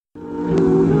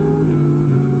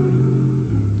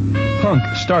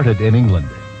Punk started in England,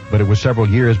 but it was several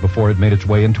years before it made its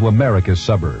way into America's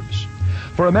suburbs.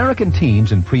 For American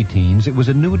teens and preteens, it was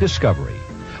a new discovery.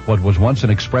 What was once an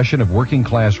expression of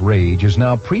working-class rage is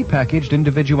now prepackaged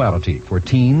individuality for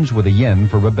teens with a yen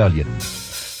for rebellion. Enjoy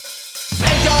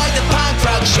the punk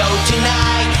rock show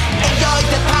tonight. Enjoy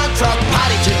the punk rock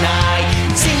party tonight.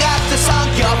 Sing out the song,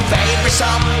 your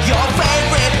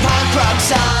favorite punk rock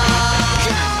song.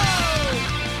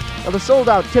 Now, the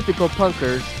sold-out typical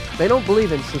punkers, they don't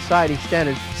believe in society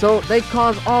standards, so they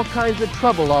cause all kinds of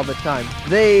trouble all the time.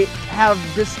 They have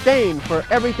disdain for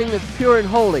everything that's pure and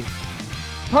holy.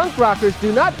 Punk rockers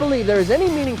do not believe there is any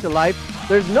meaning to life,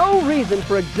 there's no reason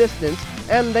for existence,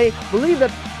 and they believe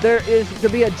that there is to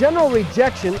be a general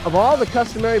rejection of all the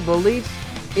customary beliefs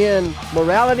in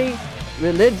morality,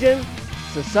 religion,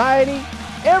 society.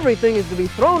 Everything is to be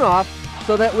thrown off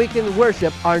so that we can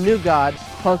worship our new god,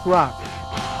 punk rock.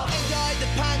 Enjoy the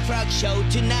punk rock show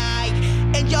tonight.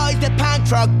 Enjoy the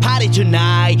punk rock party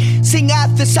tonight. Sing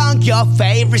out the song, your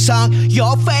favorite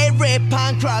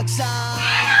punk rock song.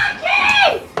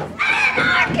 Anarchy!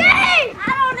 Anarchy! I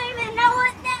don't even know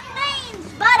what that means,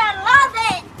 but I love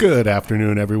it! Good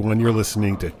afternoon, everyone. You're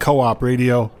listening to Co-op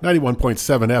Radio,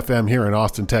 91.7 FM here in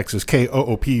Austin, Texas,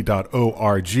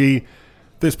 koop.org.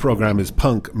 This program is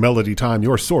Punk Melody Time,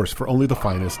 your source for only the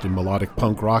finest in melodic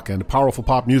punk rock and powerful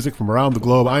pop music from around the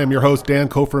globe. I am your host, Dan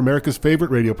Kofer, America's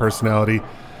favorite radio personality,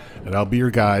 and I'll be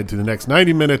your guide to the next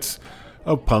 90 minutes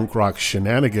of punk rock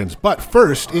shenanigans. But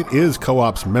first, it is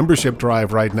Co-op's membership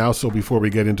drive right now, so before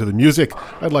we get into the music,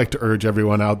 I'd like to urge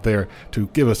everyone out there to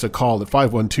give us a call at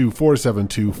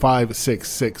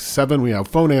 512-472-5667. We have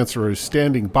phone answerers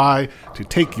standing by to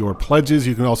take your pledges.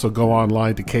 You can also go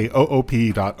online to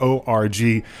koop.org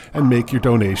and make your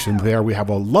donation there. We have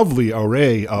a lovely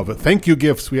array of thank you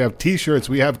gifts. We have t-shirts,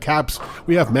 we have caps,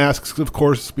 we have masks, of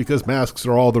course, because masks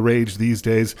are all the rage these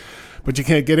days. But you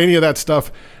can't get any of that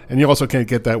stuff, and you also can't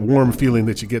get that warm feeling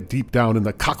that you get deep down in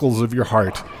the cockles of your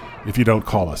heart if you don't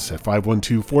call us at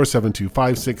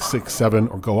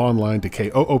 512-472-5667 or go online to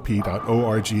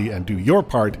koop.org and do your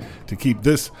part to keep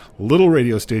this little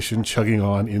radio station chugging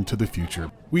on into the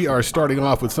future. We are starting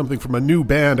off with something from a new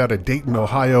band out of Dayton,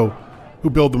 Ohio,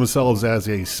 who build themselves as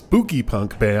a spooky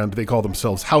punk band. They call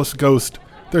themselves House Ghost.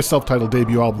 Their self-titled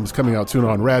debut album is coming out soon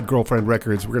on Rad Girlfriend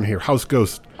Records. We're going to hear House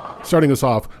Ghost starting us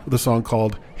off with a song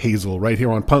called Hazel right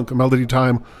here on Punk Melody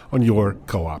Time on your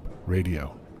Co-op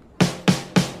Radio.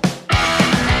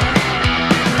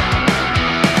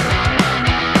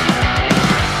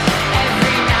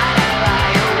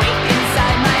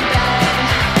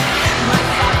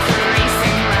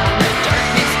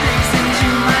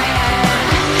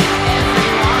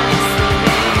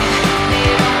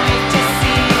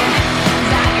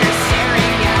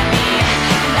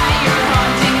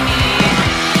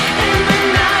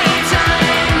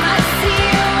 Nighttime, I see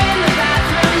you in the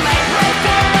bathroom, like red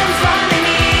curtains running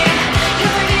me.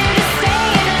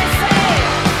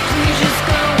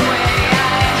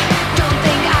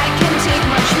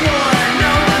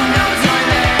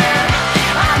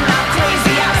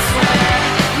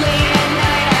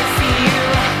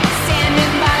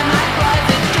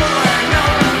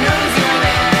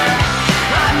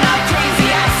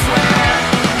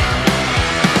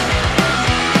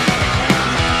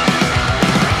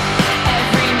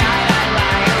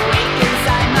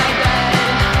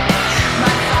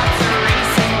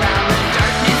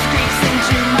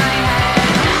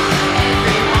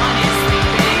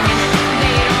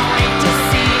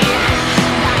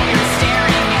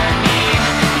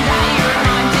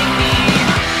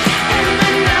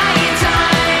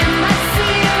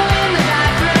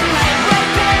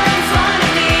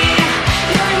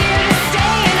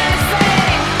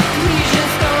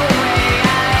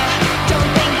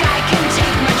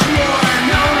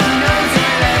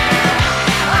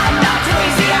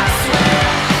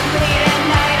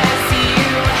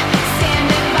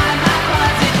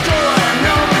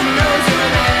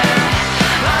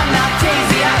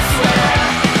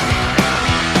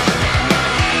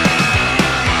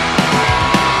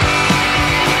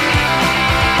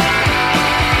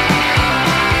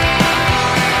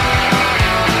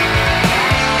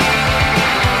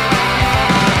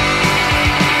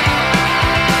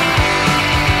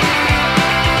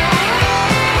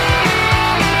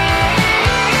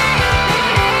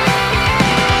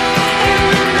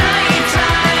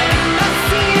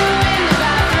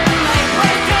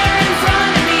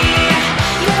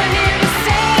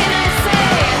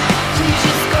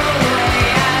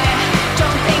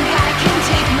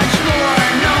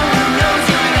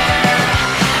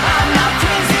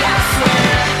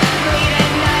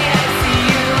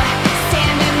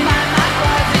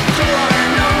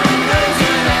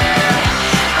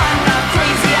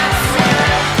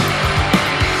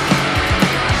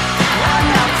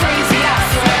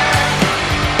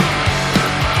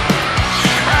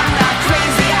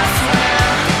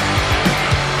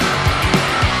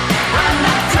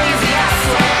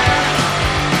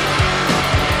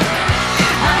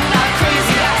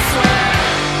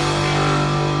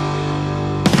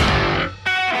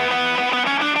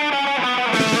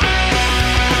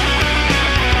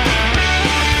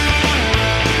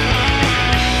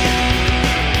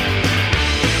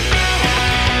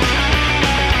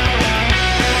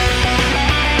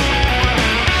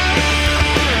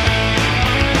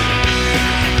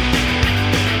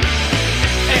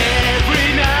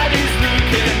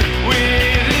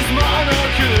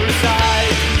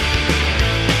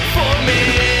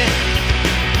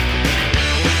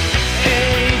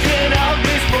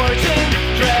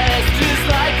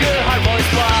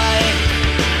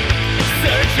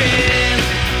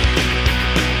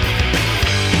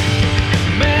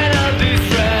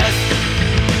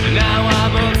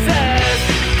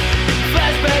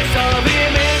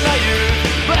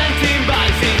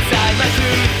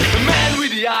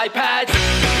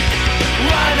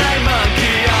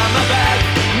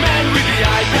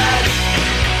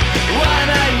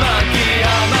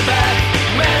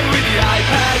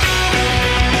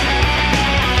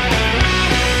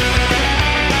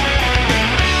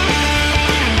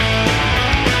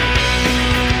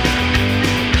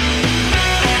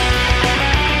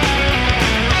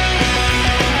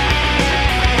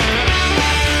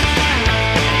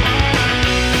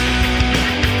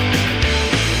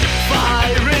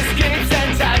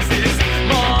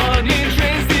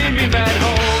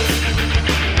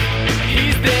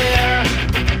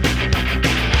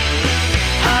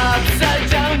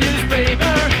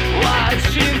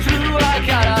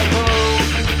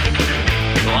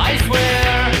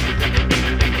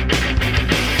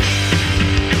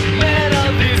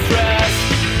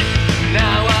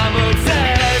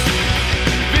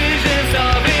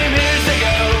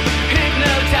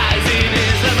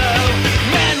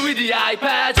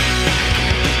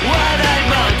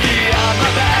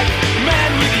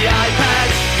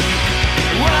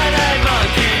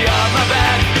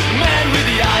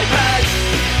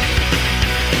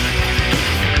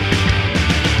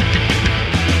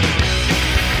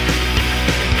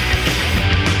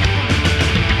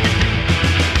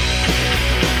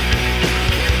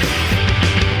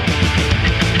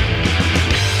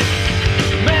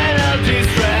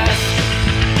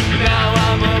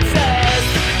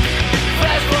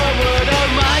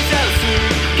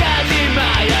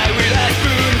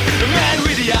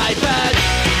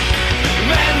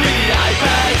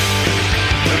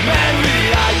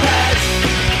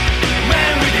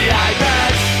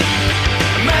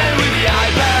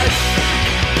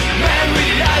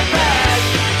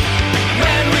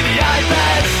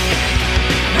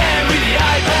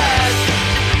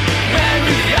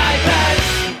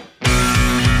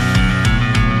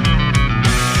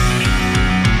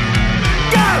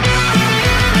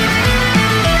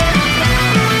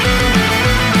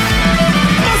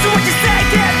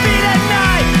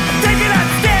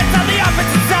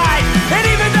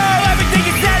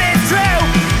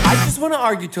 want to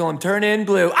argue till I'm turning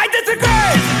blue. I disagree!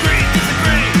 Disagree,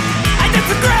 disagree. I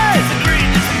disagree! Disagree,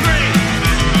 disagree.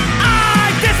 I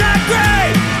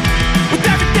disagree with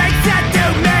everything said to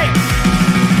me.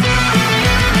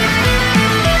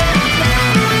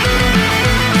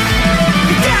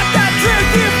 You got the truth,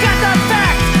 you've got the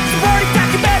facts. Supporting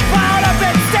document piled up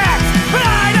in stacks. But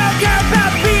I don't care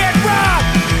about being wrong.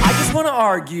 I just want to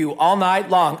argue all night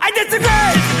long. I disagree!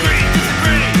 Disagree,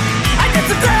 disagree. I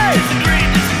disagree! Disagree,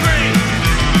 disagree.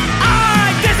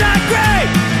 I disagree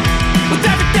with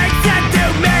everything said to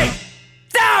me.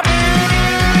 Stop!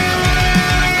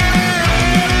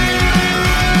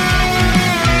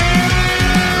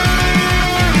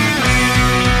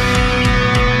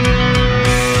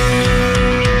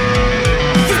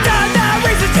 You've done the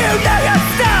reasons you know your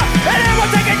stuff, and it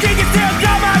won't take a genius to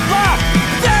call my bluff.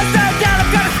 There's no doubt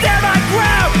I'm gonna stand my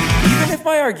ground, even if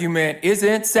my argument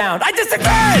isn't sound. I disagree!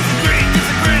 Disagree,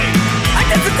 disagree. I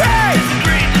disagree!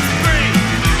 Disagree, disagree.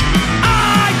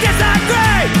 I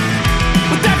disagree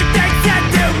with everything said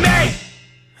to me.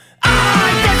 I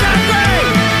disagree!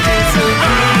 I disagree! I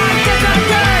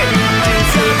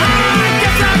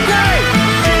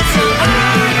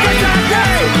disagree! I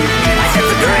disagree! I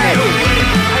disagree!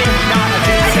 I am not a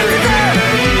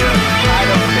disagree! I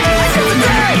don't think I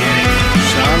disagree!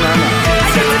 No. I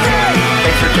disagree!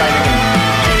 Thanks for joining me.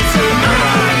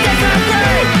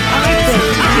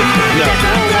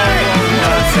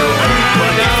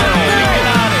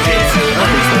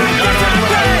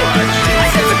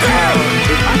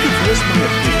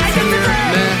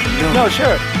 No,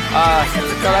 sure. No,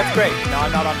 that's great. No,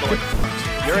 I'm not on board.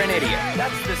 You're an idiot.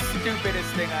 That's the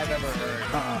stupidest thing I've ever heard.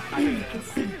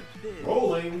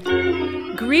 Rolling.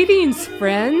 Greetings,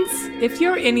 friends! If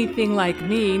you're anything like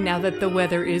me, now that the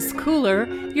weather is cooler,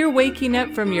 you're waking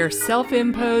up from your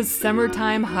self-imposed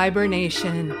summertime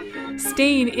hibernation.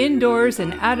 Staying indoors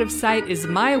and out of sight is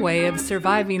my way of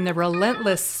surviving the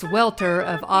relentless swelter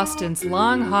of Austin's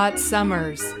long, hot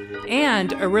summers,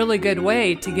 and a really good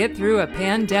way to get through a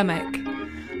pandemic.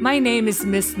 My name is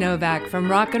Miss Novak from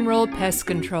Rock and Roll Pest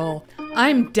Control.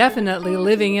 I'm definitely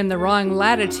living in the wrong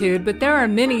latitude, but there are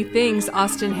many things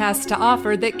Austin has to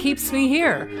offer that keeps me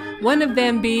here. One of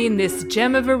them being this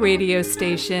gem of a radio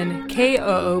station,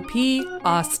 KOOP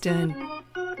Austin.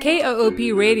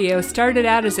 KOOP Radio started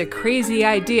out as a crazy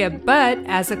idea, but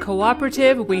as a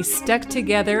cooperative, we stuck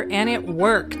together and it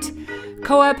worked.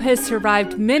 Co-op has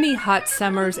survived many hot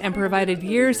summers and provided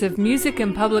years of music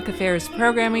and public affairs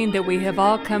programming that we have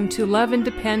all come to love and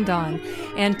depend on.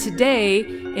 And today,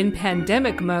 in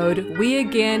pandemic mode, we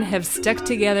again have stuck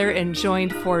together and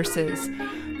joined forces.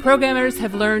 Programmers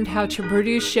have learned how to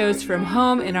produce shows from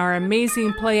home, and our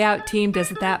amazing Playout team does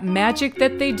that magic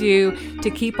that they do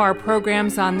to keep our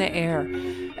programs on the air.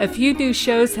 A few new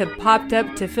shows have popped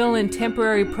up to fill in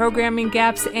temporary programming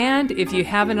gaps, and if you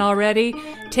haven't already,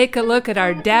 take a look at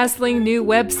our dazzling new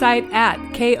website at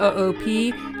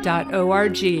koop.org.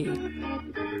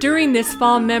 During this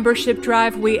fall membership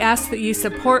drive, we ask that you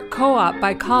support Co-op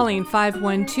by calling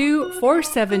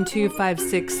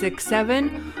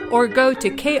 512-472-5667 or go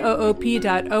to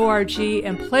koop.org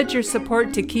and pledge your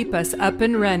support to keep us up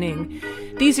and running.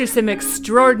 These are some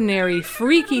extraordinary,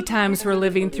 freaky times we're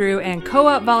living through, and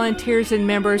Co-op volunteers and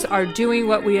members are doing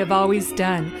what we have always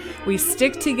done. We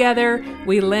stick together,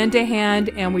 we lend a hand,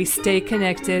 and we stay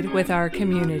connected with our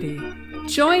community.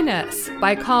 Join us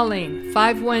by calling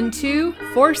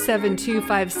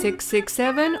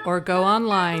 512-472-5667 or go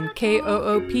online,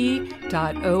 koop.org.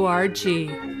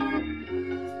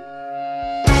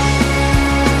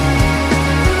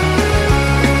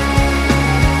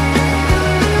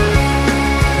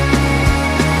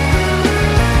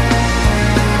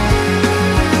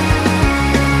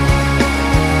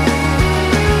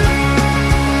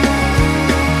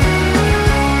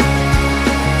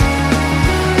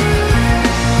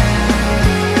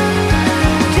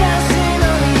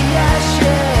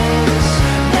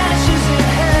 Ashes and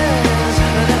hands,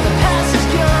 that the past is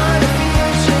gone, the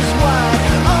future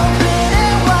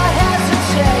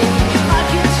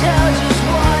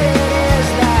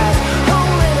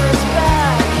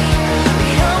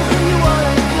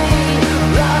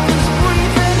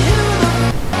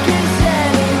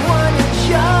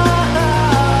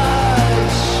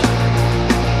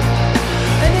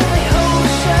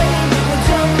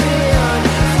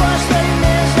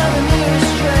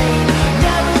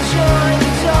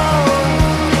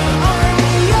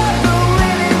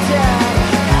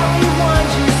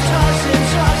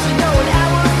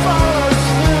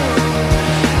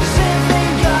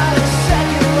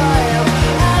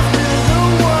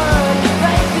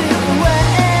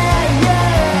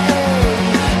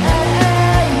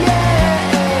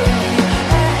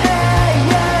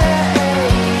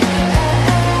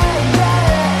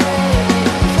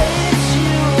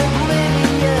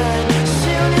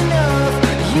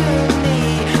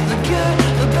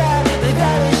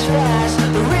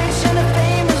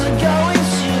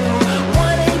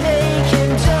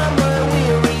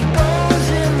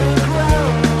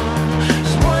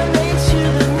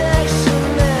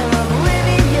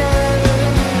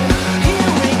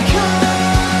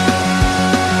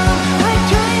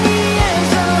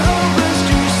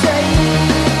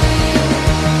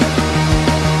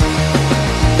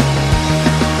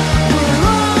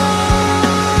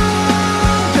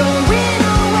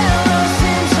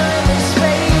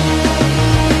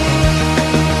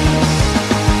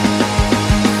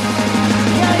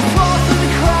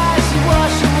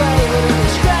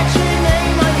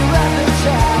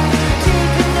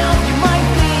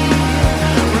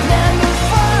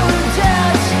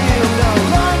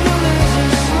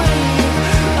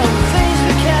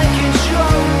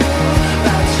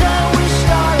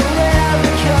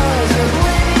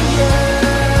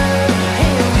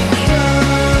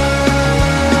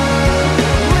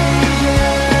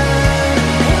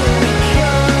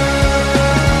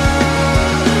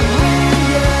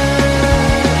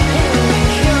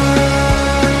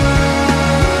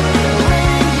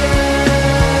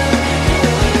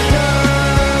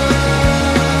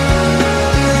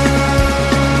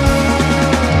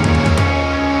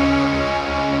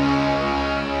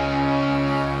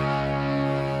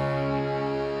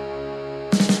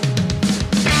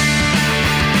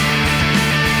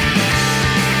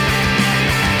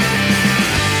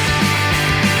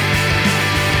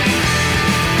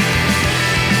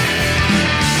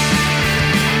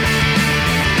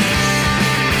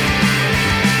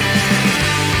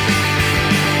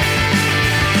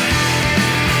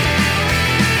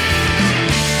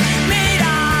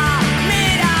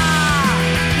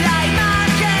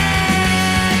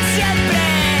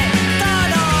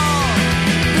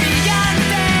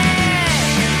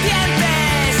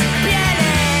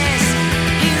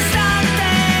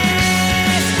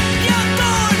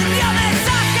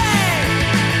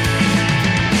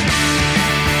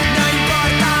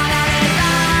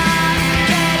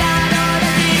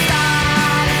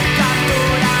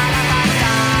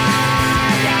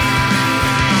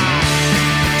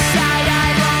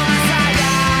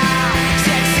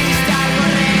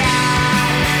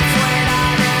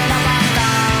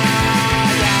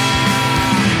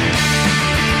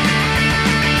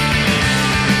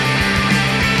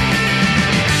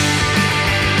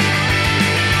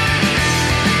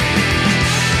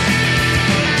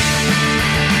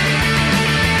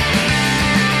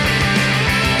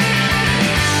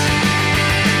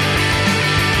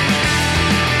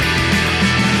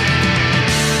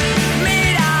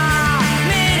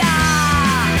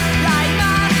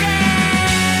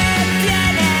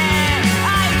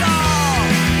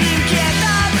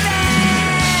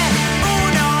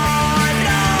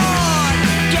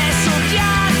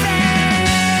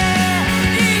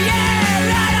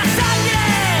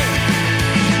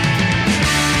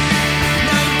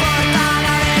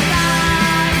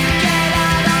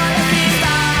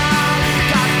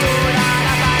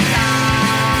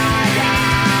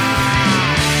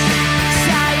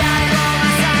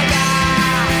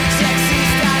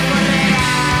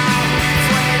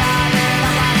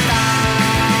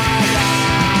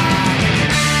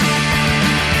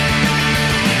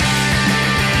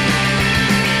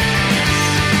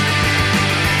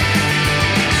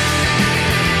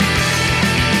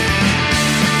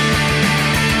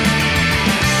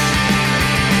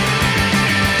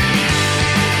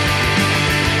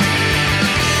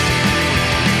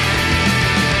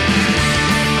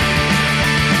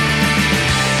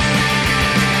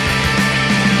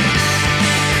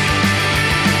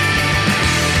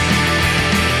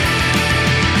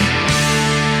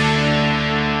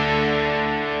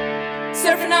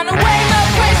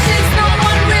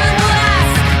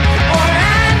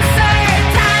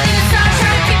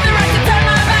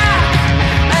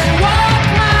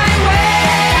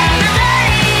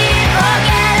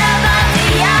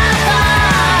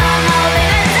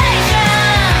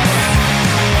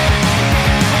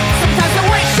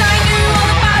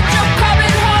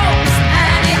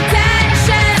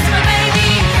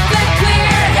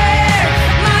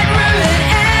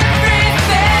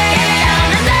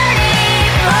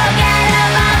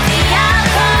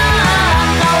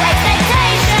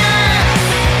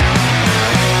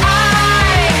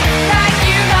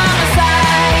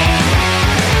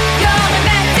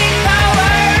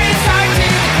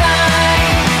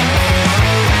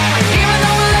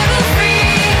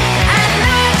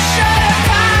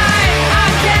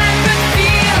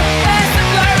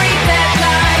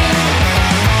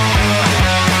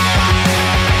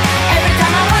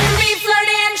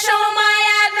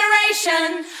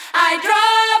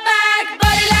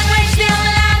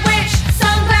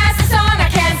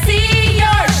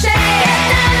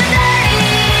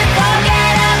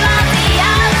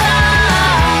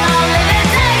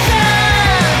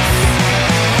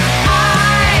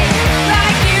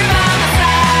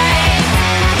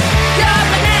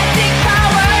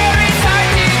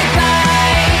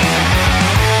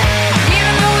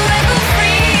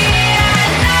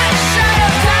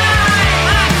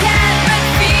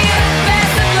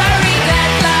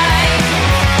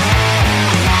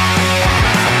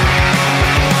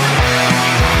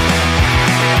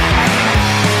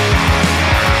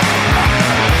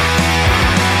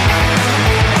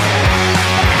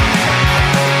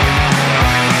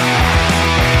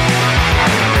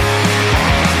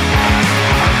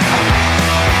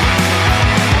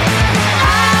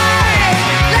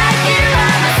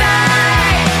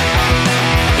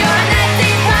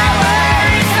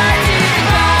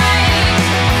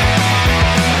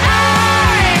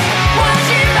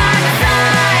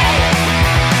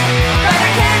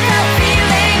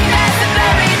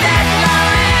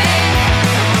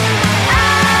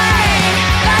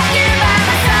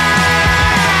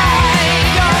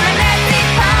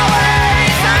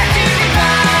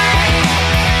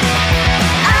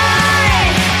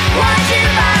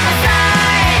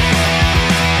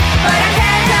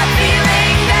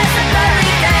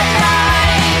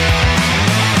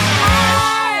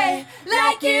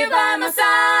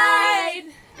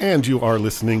and you are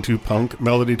listening to Punk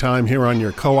Melody Time here on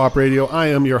your Co-op Radio. I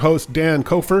am your host, Dan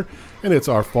Kofer, and it's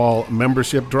our fall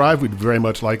membership drive. We'd very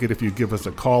much like it if you give us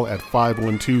a call at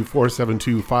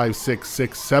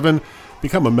 512-472-5667.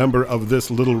 Become a member of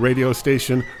this little radio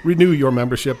station, renew your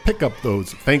membership, pick up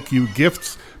those thank you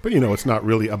gifts. But it's not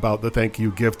really about the thank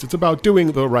you gifts. It's about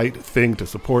doing the right thing to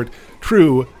support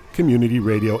true community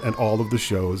radio and all of the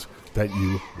shows that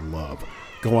you love.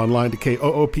 Go online to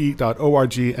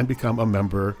koop.org and become a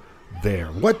member there.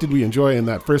 What did we enjoy in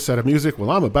that first set of music?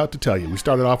 Well, I'm about to tell you. We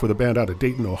started off with a band out of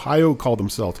Dayton, Ohio, called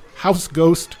themselves House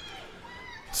Ghost.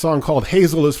 A song called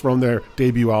Hazel is from their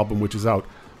debut album, which is out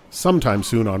sometime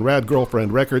soon on Rad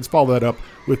Girlfriend Records. Follow that up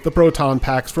with the Proton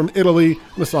Packs from Italy,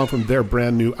 and a song from their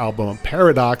brand new album,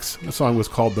 Paradox. The song was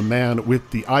called The Man with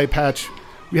the Eye Patch.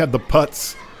 We had the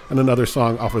Putz, and another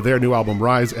song off of their new album,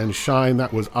 Rise and Shine.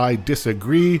 That was I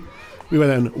Disagree. We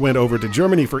then went over to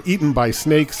Germany for Eaten by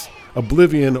Snakes.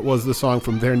 Oblivion was the song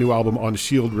from their new album on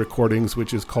Shield Recordings,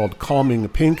 which is called Calming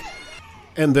Pink.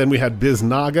 And then we had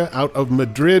Biznaga out of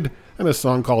Madrid, and a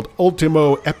song called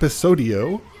Ultimo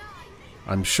Episodio.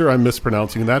 I'm sure I'm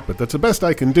mispronouncing that, but that's the best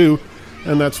I can do.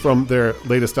 And that's from their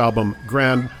latest album,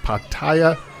 Grand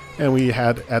Pattaya. And we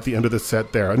had, at the end of the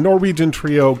set there, a Norwegian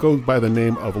trio goes by the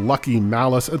name of Lucky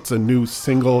Malice. It's a new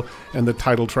single and the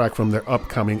title track from their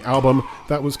upcoming album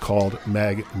that was called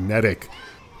Magnetic.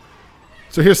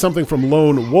 So here's something from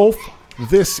Lone Wolf.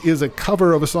 This is a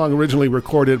cover of a song originally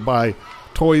recorded by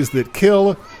Toys That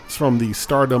Kill. It's from the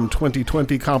Stardom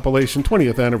 2020 compilation,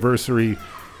 20th anniversary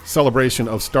celebration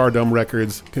of Stardom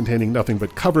Records, containing nothing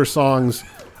but cover songs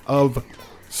of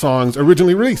songs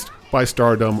originally released by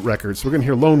Stardom Records. So we're going to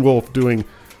hear Lone Wolf doing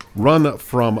Run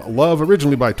From Love,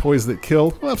 originally by Toys That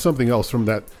Kill. We'll have something else from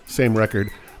that same record,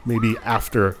 maybe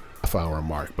after half-hour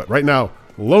mark. But right now,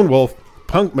 Lone Wolf,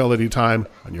 Punk Melody Time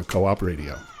on your Co-op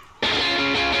Radio.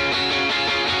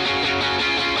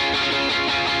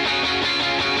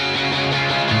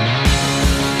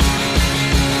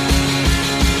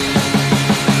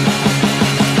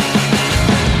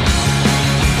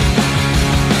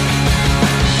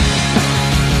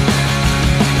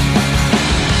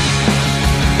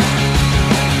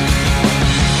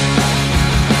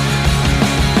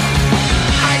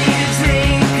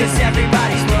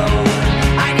 Everybody's low.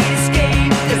 I need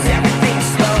escape, cause everything's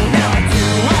slow. Now I do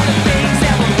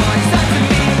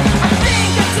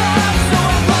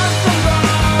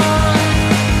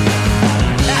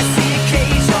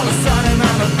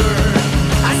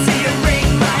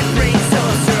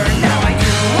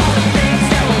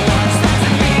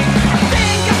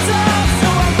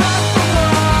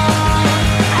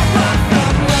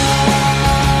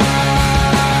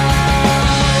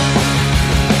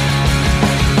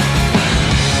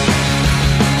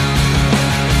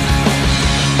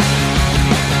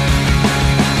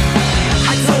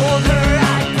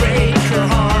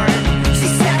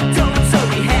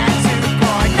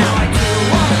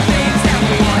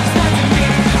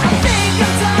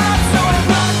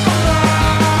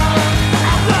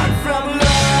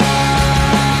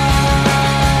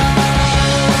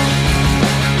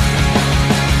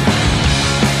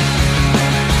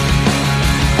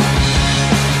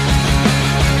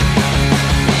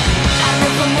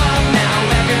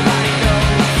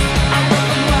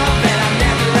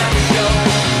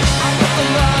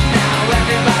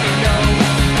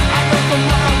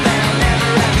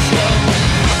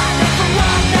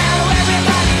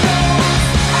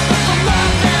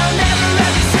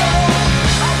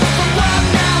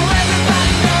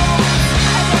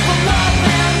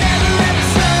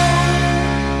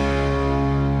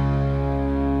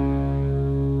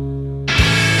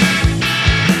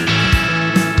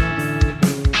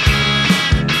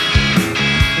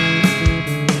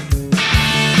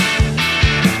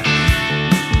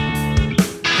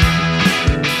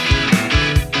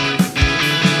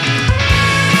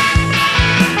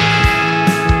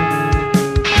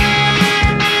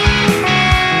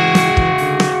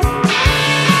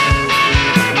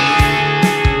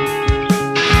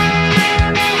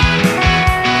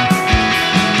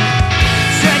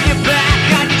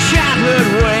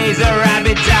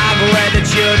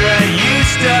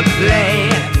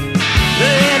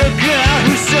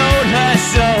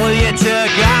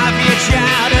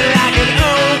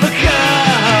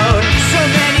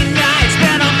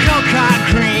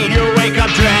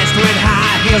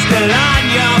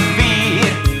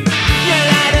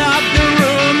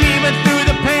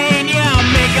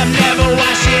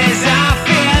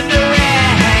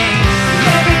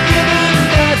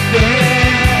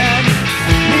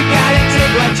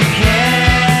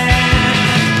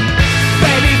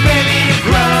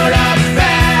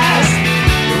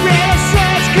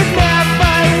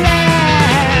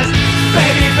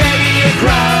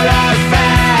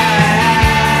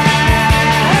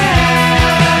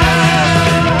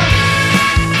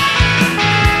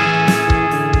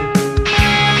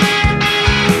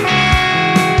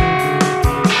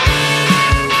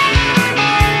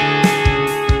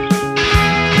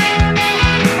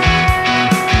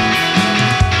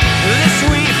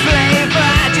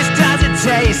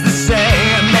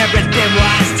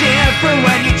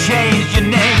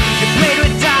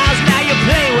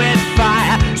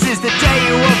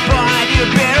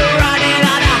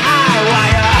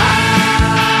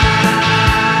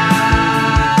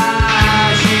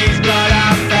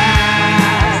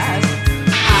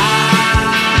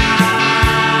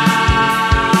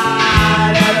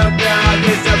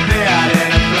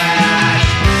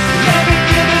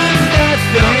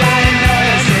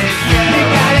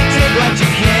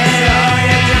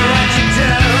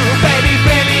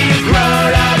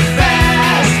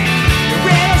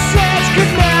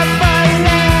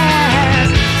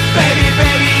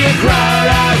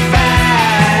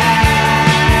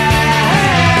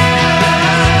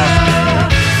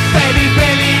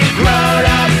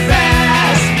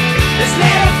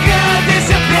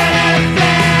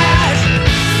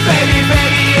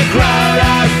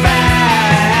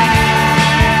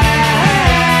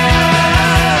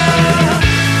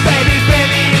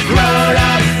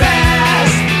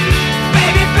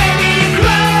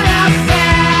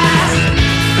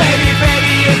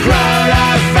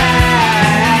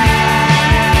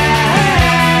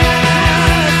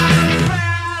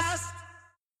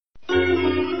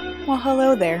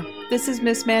Hello there, this is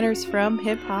Miss Manners from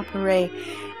Hip Hop Hooray,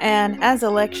 and as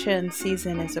election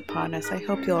season is upon us, I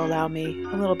hope you'll allow me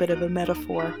a little bit of a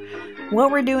metaphor. What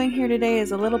we're doing here today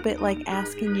is a little bit like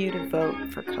asking you to vote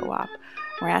for Co-op.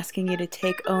 We're asking you to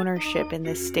take ownership in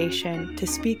this station, to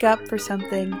speak up for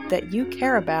something that you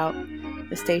care about,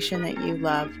 the station that you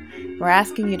love. We're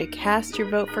asking you to cast your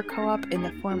vote for Co-op in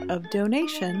the form of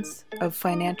donations of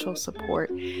financial support,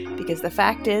 because the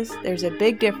fact is there's a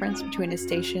big difference between a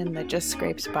station that just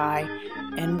scrapes by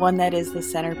and one that is the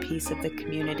centerpiece of the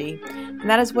community. And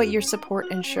that is what your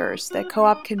support ensures, that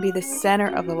Co-op can be the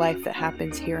center of the life that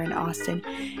happens here in Austin.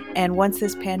 And once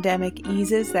this pandemic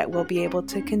eases, that we'll be able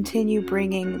to continue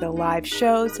bringing the live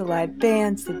shows, the live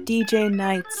bands, the DJ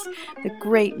nights, the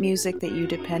great music that you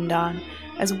depend on,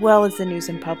 as well as the news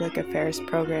and public affairs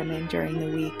programming during the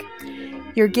week.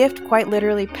 Your gift quite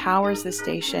literally powers the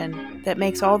station that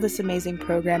makes all this amazing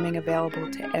programming available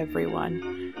to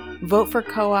everyone. Vote for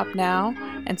Co-op now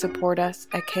and support us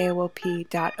at koop.org.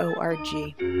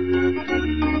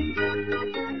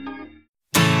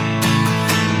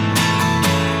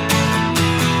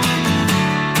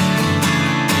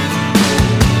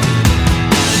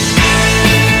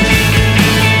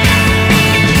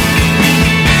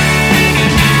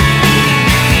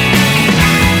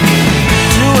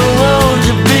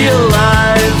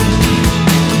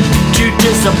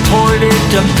 Disappointed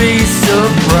to be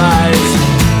surprised,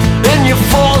 and you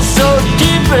fall so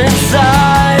deep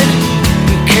inside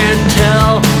you can't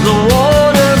tell the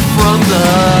water from the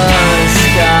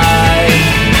sky.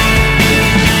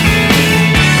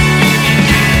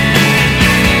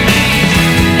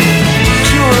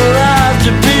 Too alive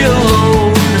to be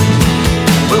alone,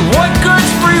 but what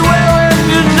good's free will if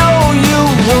you know you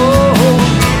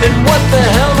won't? And what the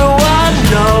hell do I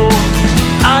know?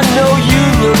 I know you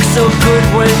look so good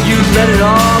when you let it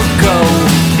all go.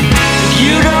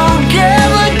 You don't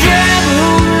give a damn who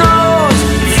knows,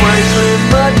 frankly,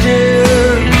 my dear.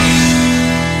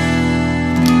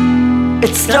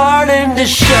 It's starting to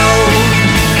show.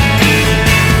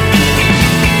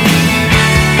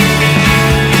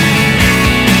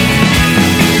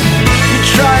 You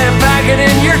try to pack it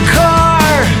in your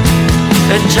car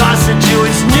and toss it to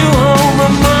its new home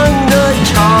among the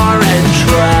tar and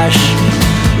trash.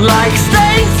 Like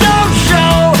stains don't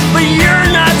show, but you're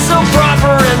not so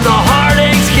proper and the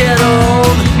heartaches get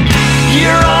old.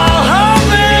 You're all hope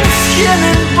and skin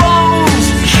and bones,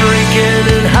 shrinking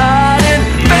and hiding.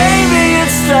 Baby,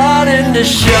 it's starting to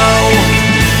show.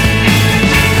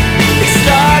 It's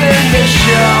starting to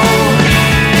show.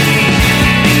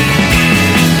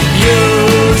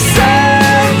 You've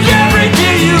saved every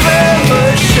tear you've ever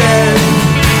shed,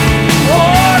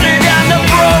 watered down the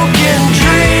broken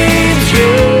dreams you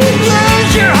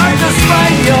lose your heart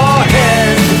despite your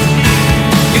head.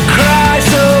 You cry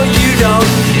so you don't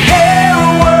hear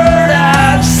a word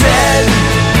I've said.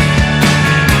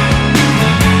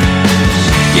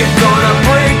 You're gonna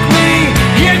break me,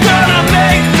 you're gonna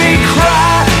make me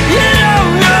cry. You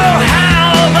don't know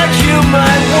how, but you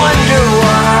might wonder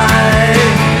why.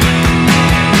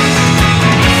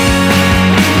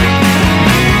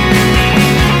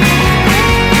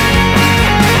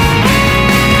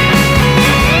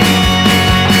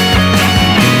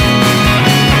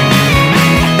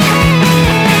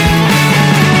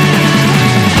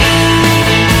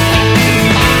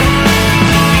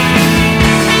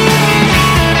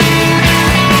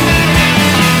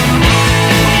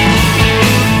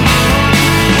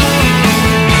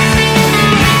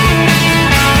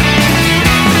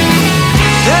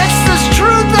 That's the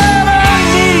truth that I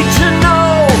need to know,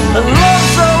 and love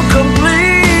so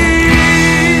complete.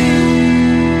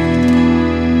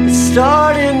 It's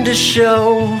starting to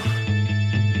show.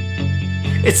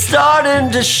 It's starting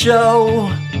to show.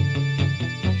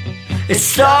 It's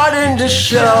starting to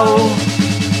show.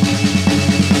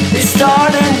 It's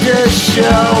starting to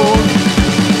show.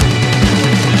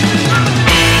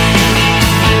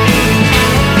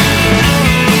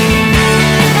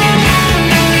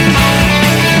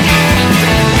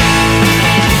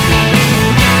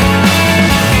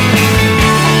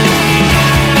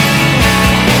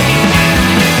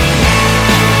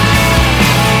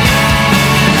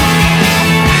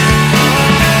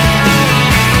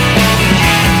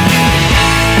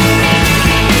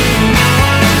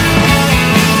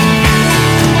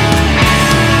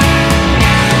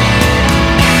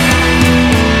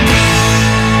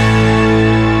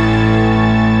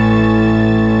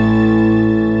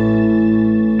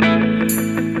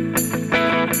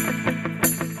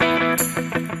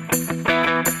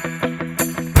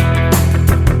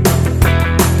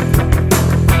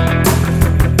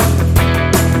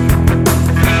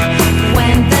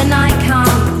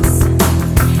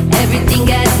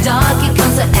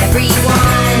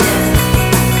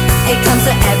 It comes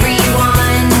to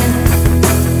everyone.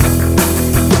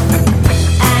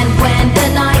 And when the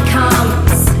night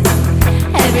comes,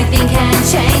 everything can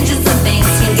change and some things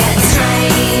can get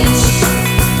strange.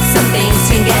 Some things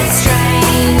can get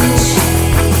strange.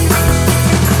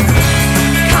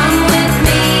 Come with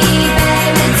me,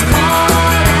 babe, it's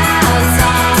cold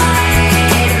outside.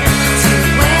 To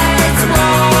where it's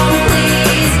warm,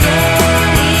 please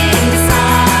get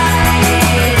inside.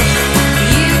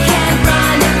 You can't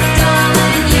run,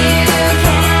 darling, you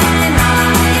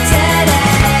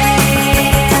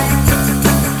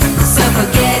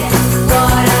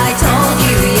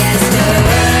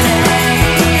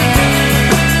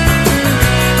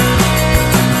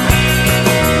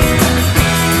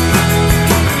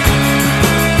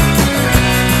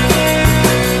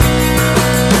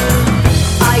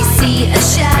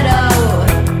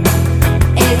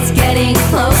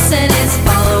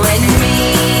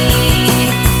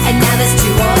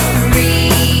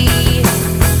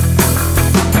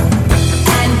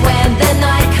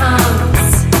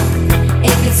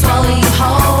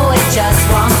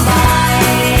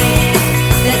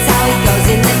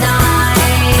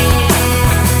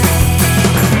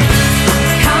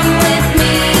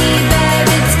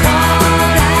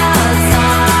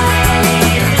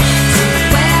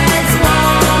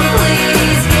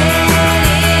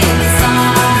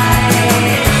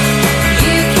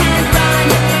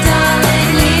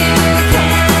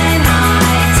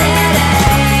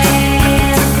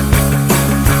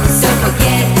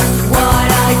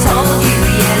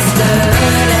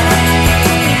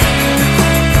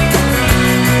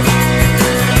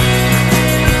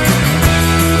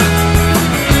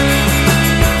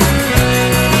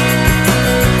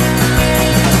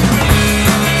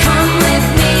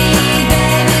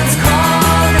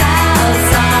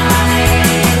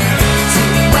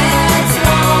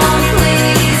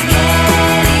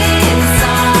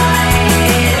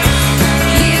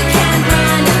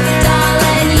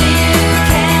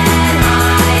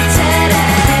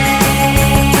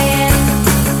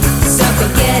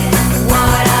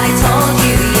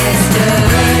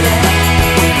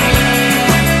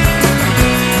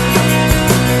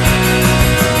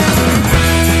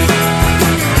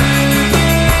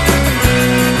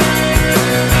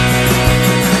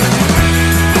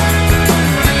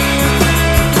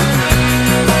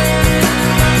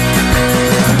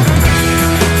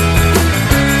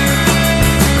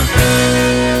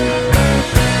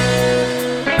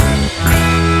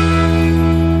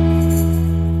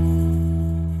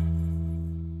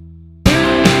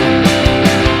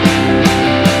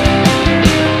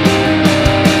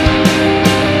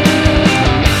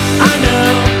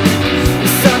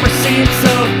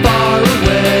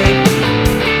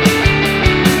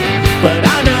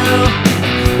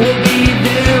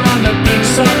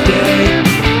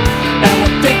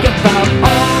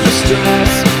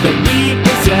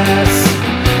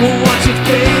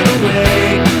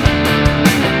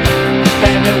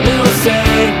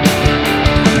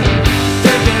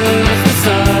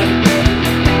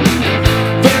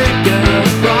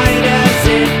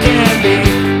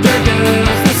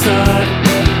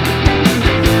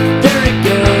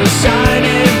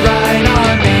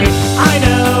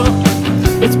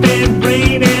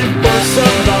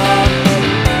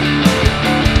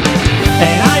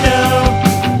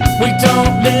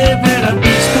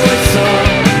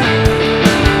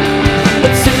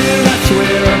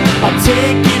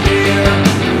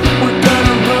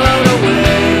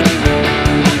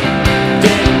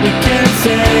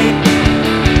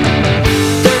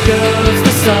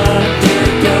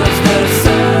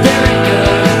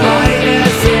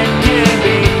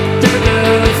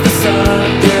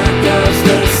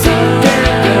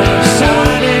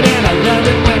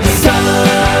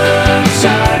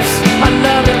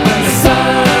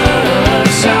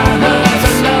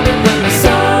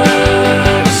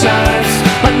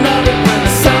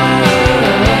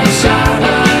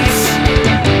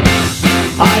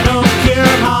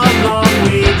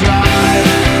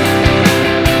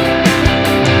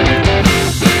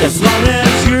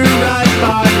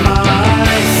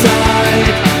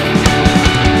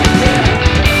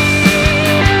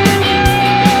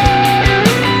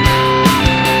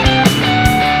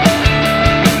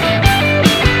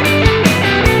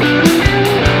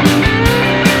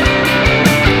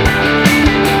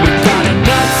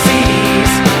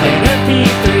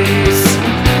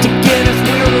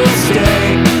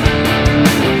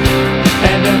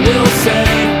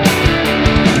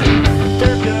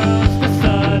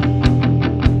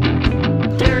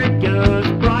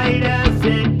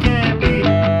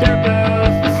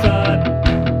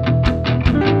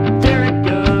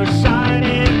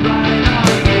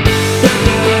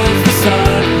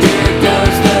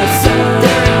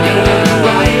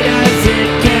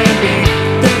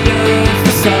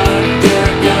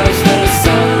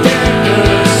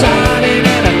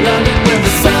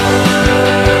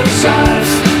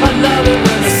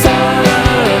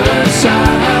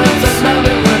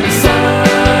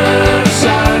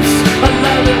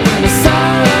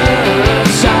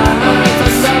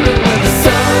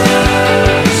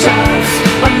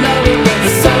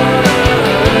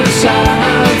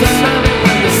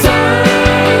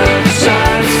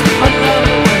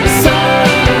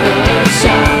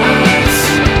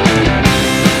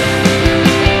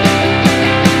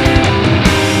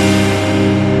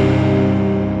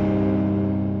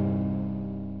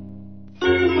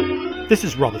This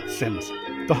is Robert Sims,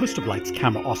 the host of Lights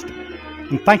Camera Austin,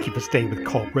 and thank you for staying with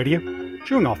Co-op Radio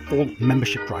during our fall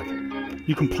membership drive.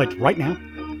 You can pledge right now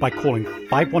by calling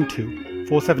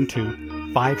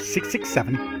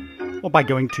 512-472-5667 or by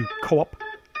going to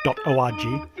coop.org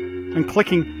and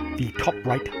clicking the top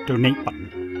right donate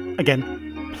button.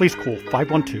 Again, please call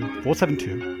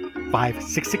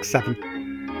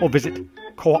 512-472-5667 or visit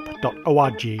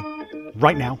coop.org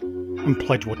right now and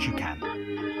pledge what you can.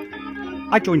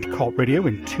 I joined Co-op Radio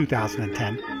in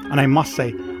 2010, and I must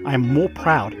say I am more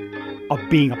proud of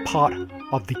being a part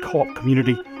of the Co-op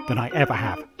community than I ever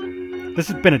have. This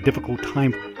has been a difficult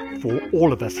time for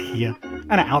all of us here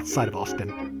and outside of Austin,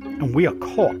 and we at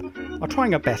Co-op are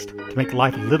trying our best to make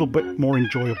life a little bit more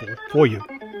enjoyable for you,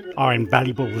 our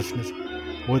invaluable listeners,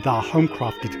 with our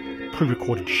home-crafted,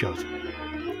 pre-recorded shows.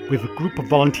 We have a group of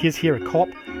volunteers here at Co-op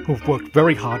who have worked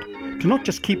very hard to not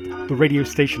just keep the radio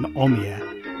station on the air,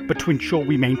 but to ensure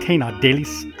we maintain our daily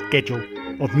schedule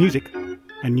of music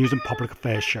and news and public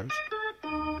affairs shows.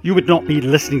 You would not be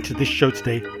listening to this show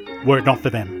today were it not for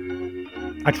them.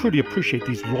 I truly appreciate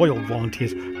these loyal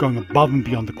volunteers going above and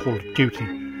beyond the call of duty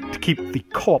to keep the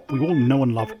Co-op we all know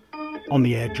and love on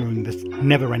the air during this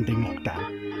never-ending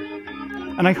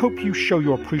lockdown. And I hope you show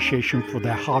your appreciation for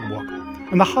their hard work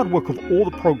and the hard work of all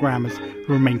the programmers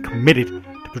who remain committed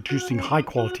to producing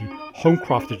high-quality,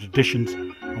 home-crafted editions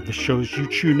of the shows you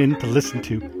tune in to listen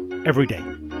to every day.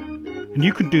 And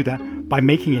you can do that by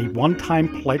making a one-time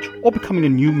pledge or becoming a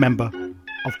new member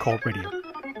of Co-op Radio.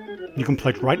 You can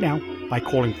pledge right now by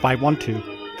calling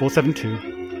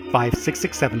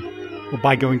 512-472-5667 or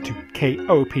by going to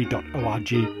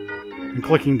koop.org and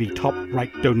clicking the top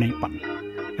right donate button.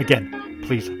 Again,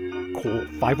 please call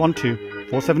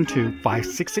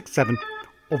 512-472-5667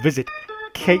 or visit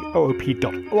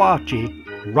koop.org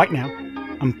right now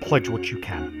and pledge what you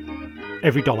can.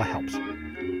 Every dollar helps.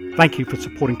 Thank you for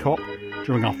supporting Co-op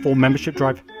during our fall membership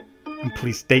drive, and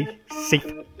please stay safe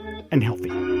and healthy.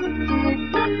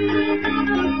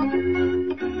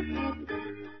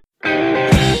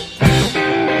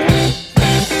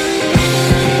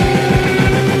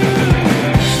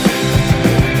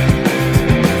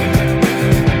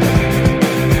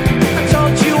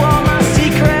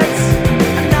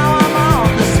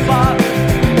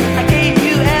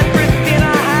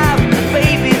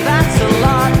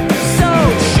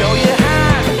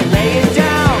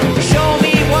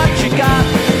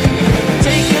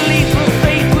 Take a leap of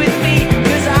faith with me,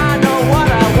 'cause I know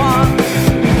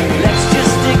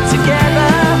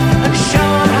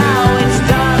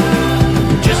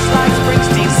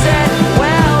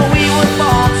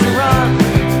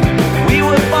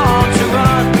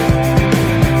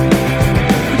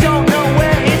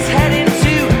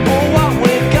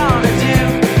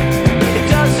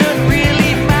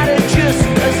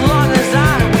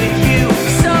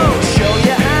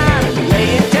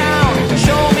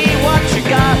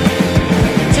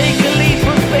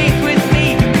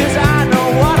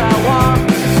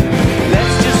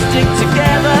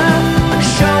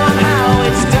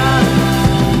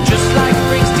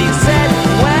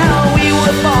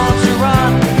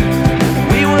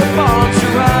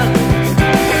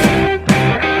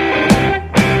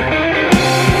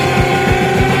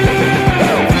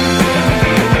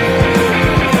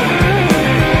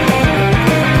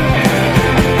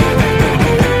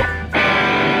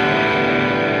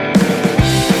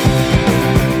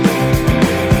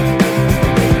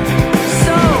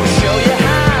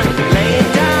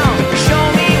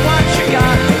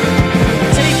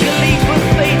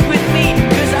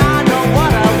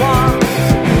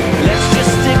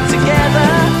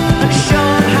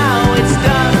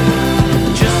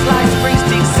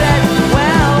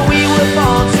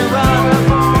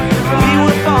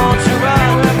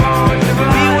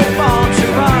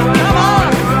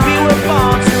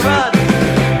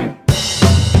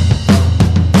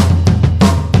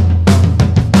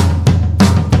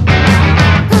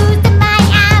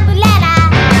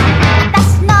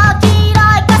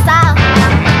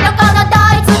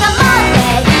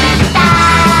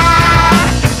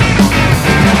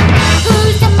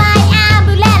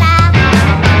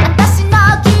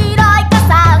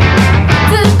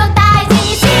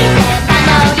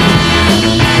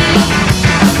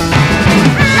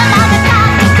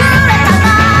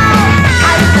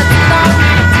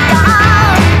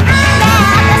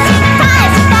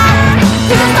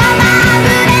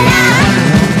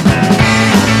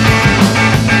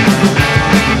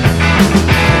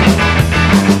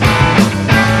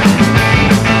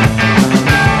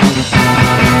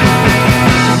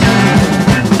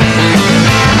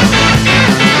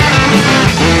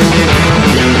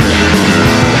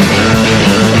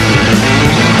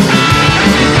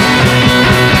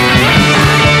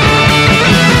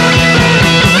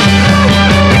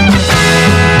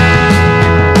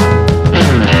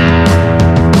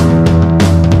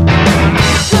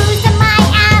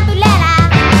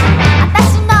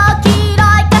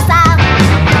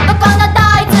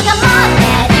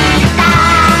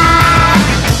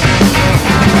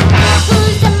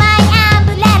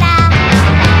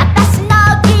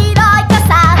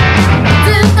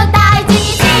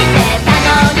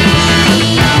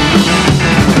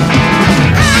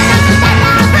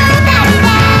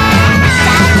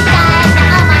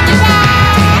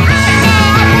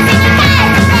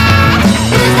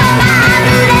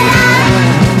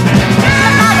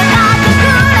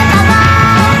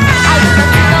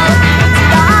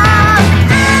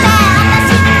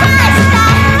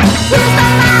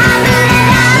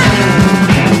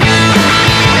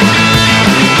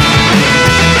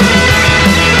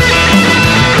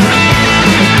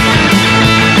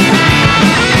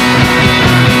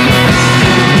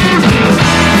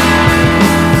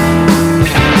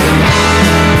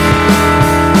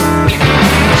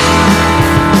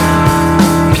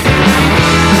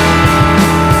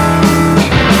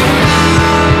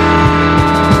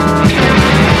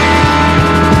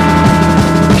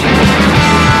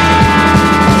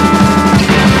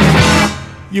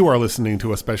You are listening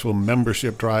to a special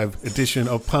membership drive edition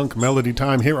of Punk Melody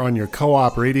Time here on your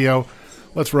Co-op Radio.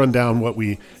 Let's run down what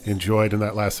we enjoyed in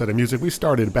that last set of music. We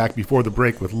started back before the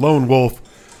break with Lone Wolf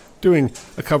doing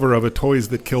a cover of a Toys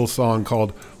That Kill song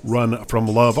called Run From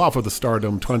Love off of the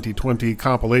Stardom 2020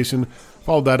 compilation.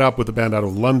 Followed that up with a band out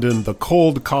of London, the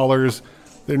Cold Callers.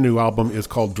 Their new album is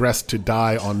called Dressed to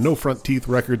Die on No Front Teeth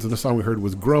Records, and the song we heard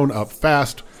was Grown Up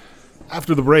Fast.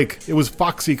 After the break, it was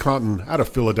Foxy Cotton out of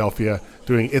Philadelphia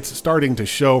doing It's Starting to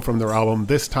Show from their album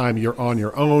This Time You're On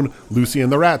Your Own. Lucy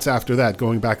and the Rats after that,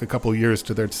 going back a couple years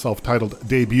to their self-titled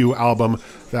debut album.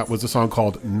 That was a song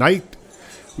called Night.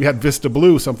 We had Vista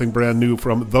Blue, something brand new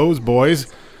from those boys.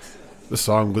 The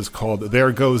song was called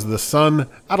There Goes the Sun.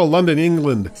 Out of London,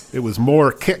 England, it was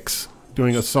More Kicks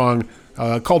doing a song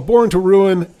called Born to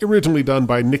Ruin, originally done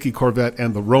by Nicky Corvette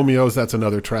and the Romeos. That's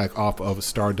another track off of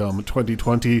Stardom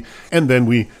 2020. And then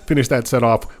we finished that set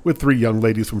off with three young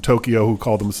ladies from Tokyo who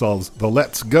call themselves the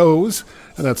Let's Goes.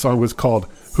 And that song was called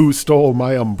Who Stole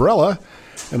My Umbrella?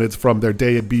 And it's from their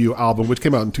debut album, which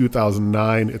came out in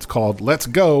 2009. It's called Let's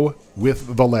Go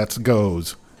with the Let's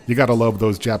Goes. You gotta love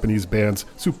those Japanese bands,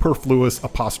 superfluous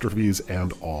apostrophes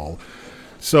and all.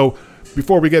 So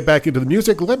before we get back into the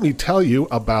music, let me tell you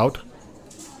about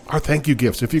our thank you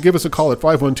gifts. If you give us a call at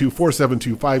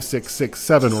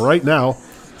 512-472-5667 right now,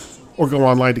 or go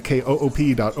online to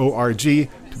koop.org to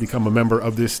become a member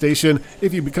of this station.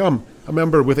 If you become a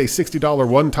member with a $60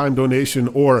 one-time donation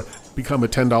or become a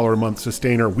 $10 a month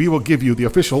sustainer, we will give you the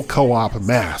official Co-op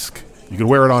mask. You can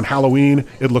wear it on Halloween.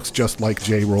 It looks just like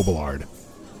Jay Robillard.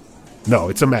 No,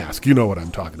 it's a mask. You know what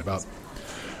I'm talking about.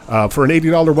 For an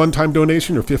 $80 one-time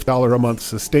donation or $50 a month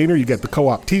sustainer, you get the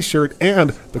Co-op t-shirt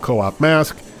and the Co-op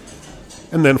mask.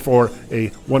 And then for a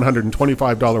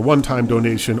 $125 one-time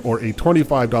donation or a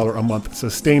 $25 a month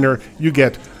sustainer, you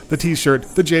get the t-shirt,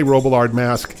 the Jay Robillard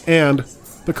mask, and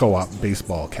the Co-op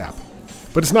baseball cap.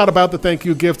 But it's not about the thank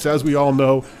you gifts, as we all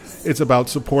know. It's about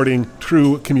supporting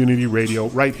true community radio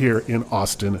right here in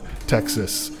Austin,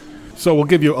 Texas. So we'll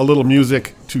give you a little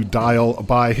music to dial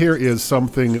by. Here is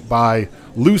something by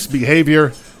Loose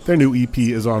Behavior. Their new EP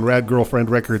is on Rad Girlfriend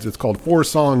Records. It's called 4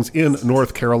 Songs in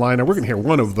North Carolina. We're going to hear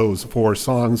one of those 4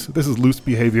 songs. This is Loose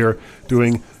Behavior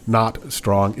doing Not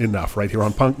Strong Enough right here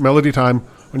on Punk Melody Time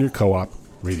on your Co-op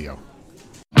Radio.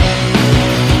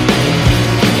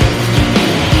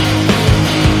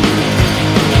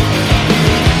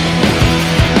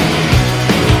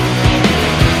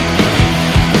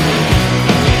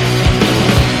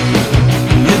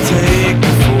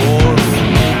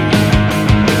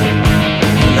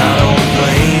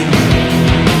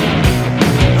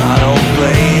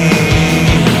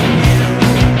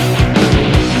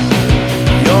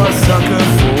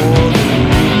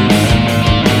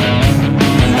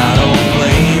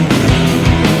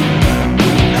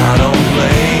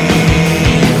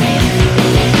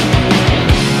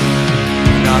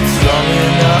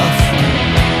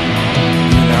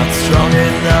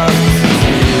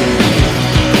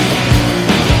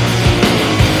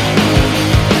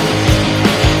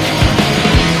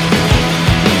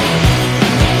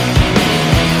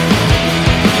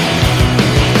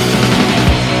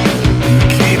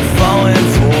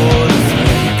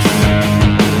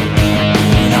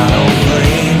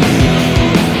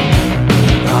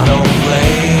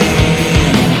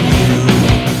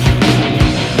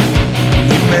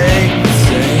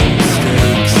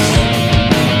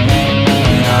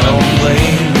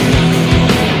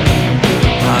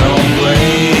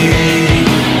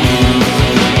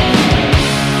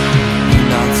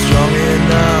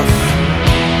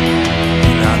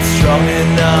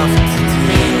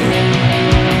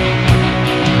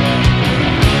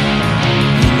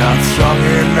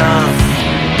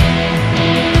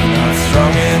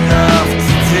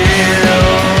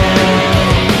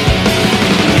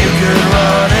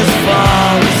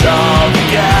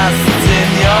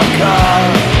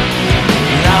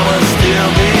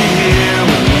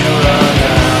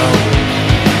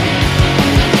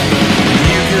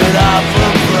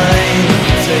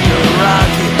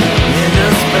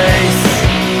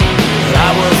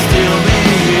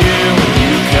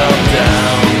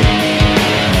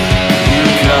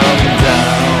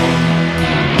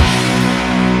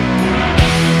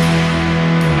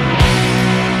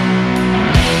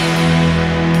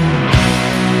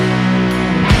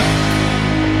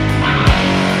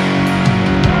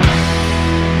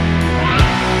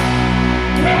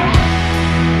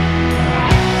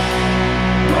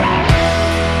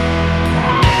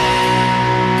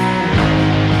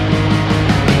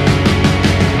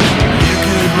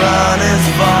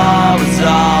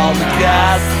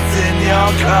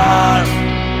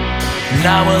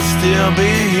 I will still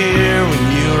be here when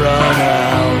you run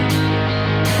out.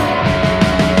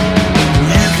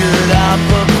 You could hop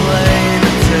a plane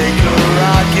and take a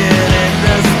rocket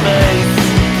into space.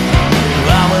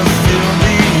 I will still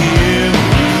be here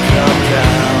when you come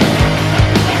down.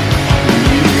 When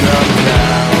you come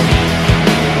down.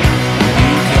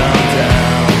 You come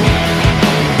down.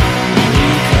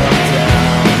 You come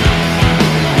down.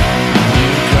 You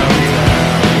come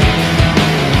down.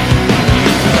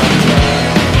 You come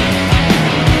down.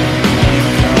 You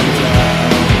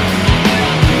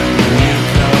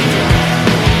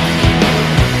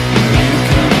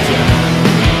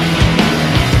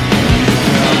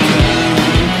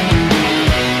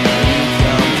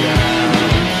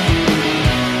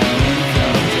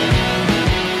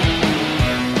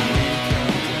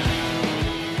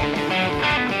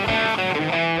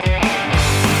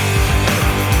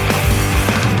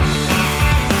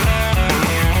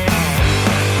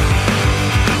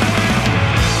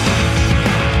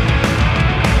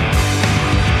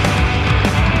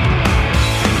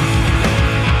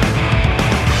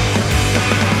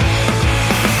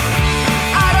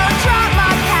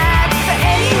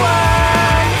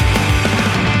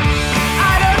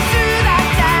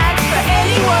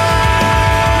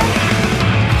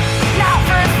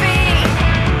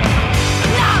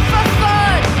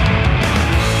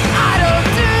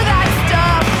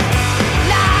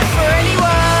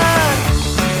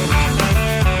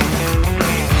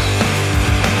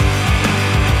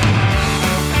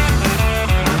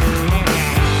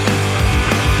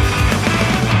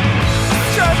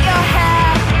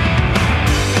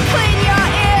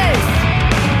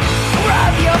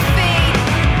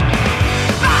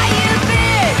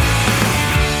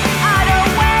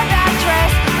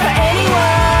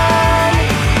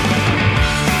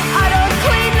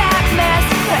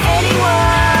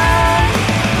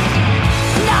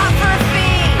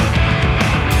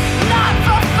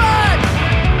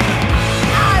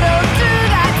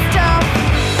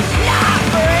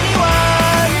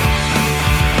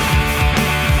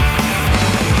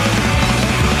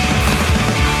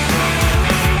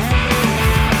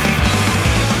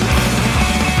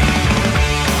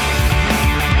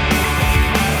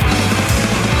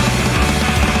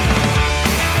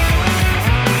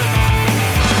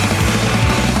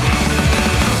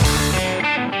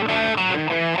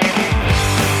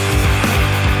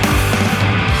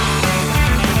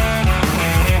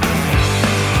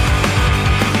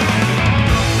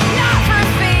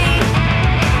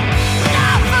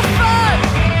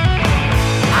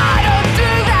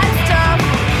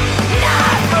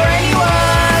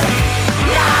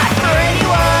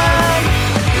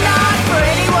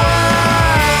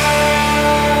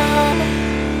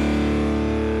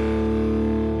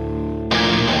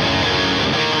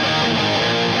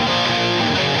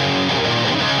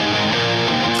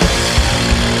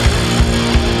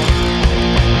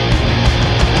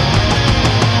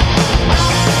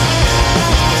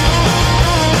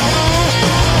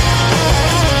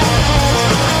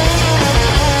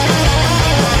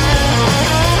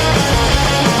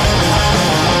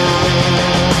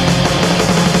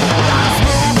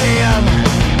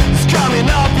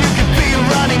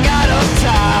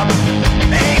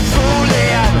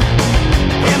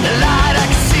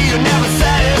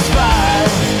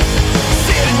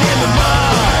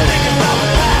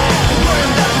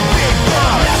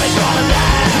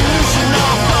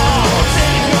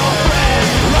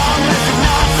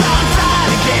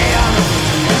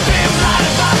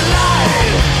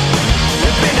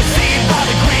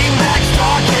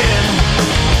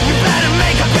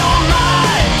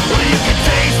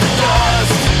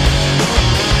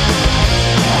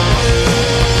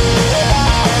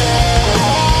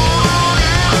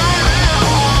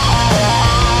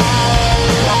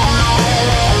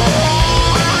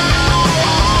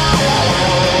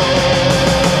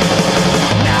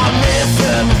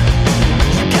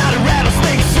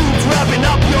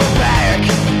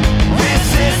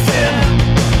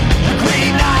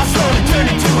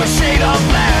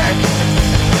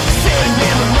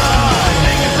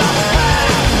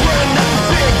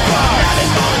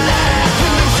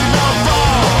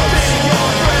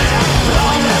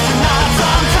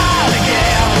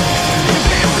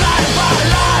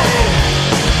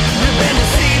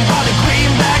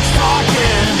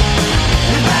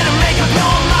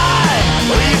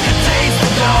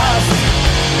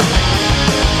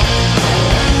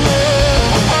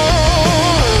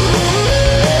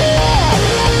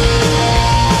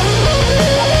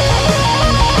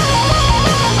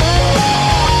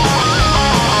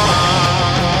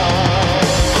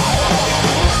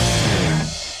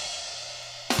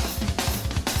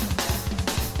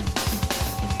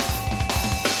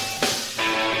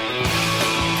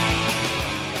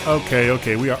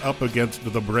Okay, we are up against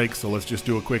the break, so let's just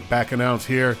do a quick back announce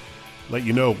here. Let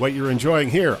you know what you're enjoying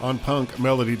here on Punk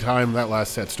Melody Time. That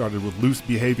last set started with Loose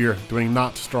Behavior doing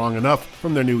Not Strong Enough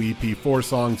from their new EP, 4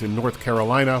 Songs in North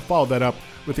Carolina. Followed that up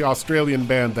with the Australian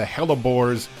band The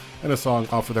Hellebores and a song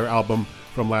off of their album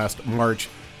from last March,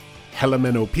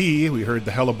 Hellamenope. We heard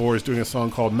the Hellebores doing a song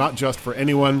called Not Just For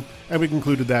Anyone, and we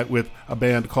concluded that with a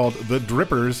band called The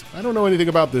Drippers. I don't know anything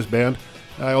about this band.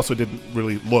 I also didn't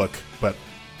really look, but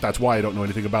that's why I don't know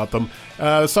anything about them.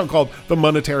 A song called The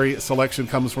Monetary Selection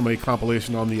comes from a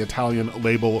compilation on the Italian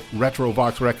label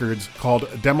Retrovox Records called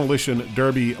Demolition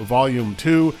Derby Volume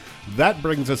 2. That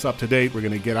brings us up to date. We're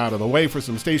going to get out of the way for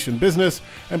some station business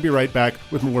and be right back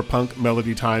with more Punk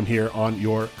Melody Time here on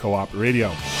your Co-op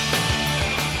Radio.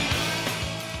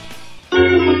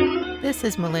 This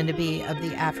is Melinda B. of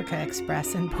the Africa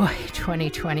Express, and boy,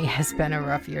 2020 has been a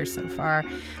rough year so far.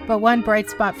 But one bright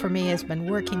spot for me has been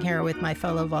working here with my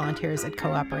fellow volunteers at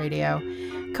Co-op Radio.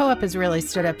 Co-op has really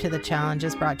stood up to the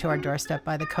challenges brought to our doorstep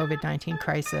by the COVID-19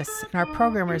 crisis, and our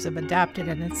programmers have adapted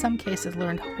and in some cases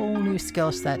learned whole new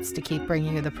skill sets to keep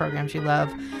bringing you the programs you love,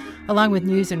 along with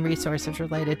news and resources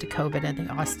related to COVID and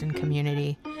the Austin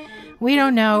community. We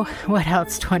don't know what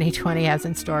else 2020 has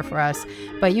in store for us,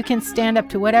 but you can stand up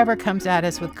to whatever comes at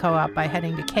us with Co-op by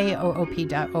heading to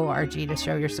koop.org to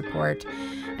show your support.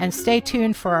 And stay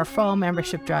tuned for our fall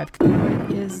membership drive.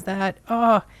 Is that,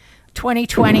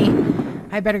 2020.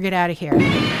 I better get out of here.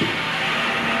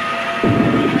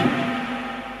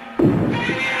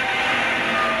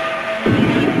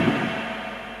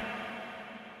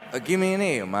 Give me an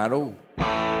A, Maru.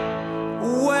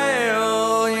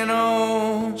 Well, you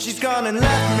know, she's gone and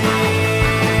left me,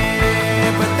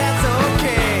 but that's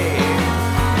okay.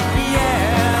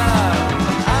 Yeah,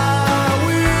 I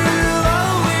will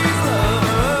always love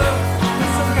her in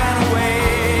some kind of way.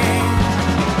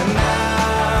 And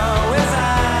now as I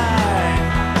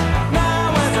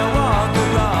walk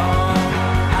along,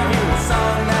 I hear a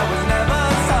song that was never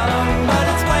sung, but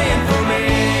it's playing for me.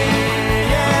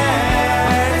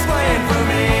 Yeah, it's playing for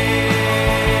me.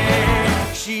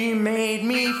 She made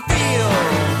me feel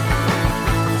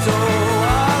so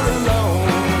all alone,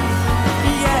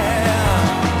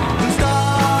 yeah. And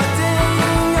starting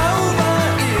over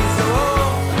is so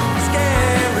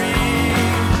scary,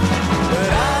 but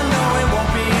I know it won't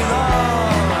be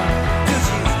long till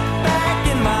she's back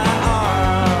in my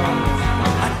arms.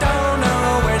 I don't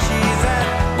know where she's at,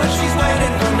 but she's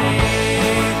waiting for me.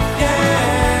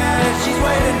 Yeah, she's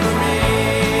waiting for me.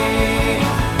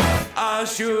 I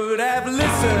should have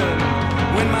listened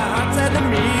when my heart said to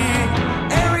me,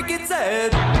 Eric, it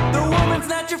said, the woman's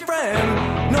not your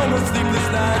friend. No more sleepless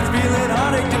nights, feeling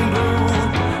heartache and blue.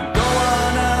 Go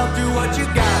on out, do what you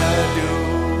gotta do.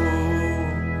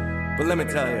 But let me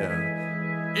tell you,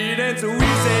 it ain't so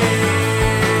easy,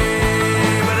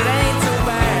 but it ain't so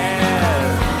bad.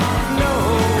 No,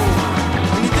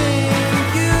 when you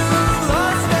think you've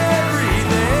lost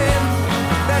everything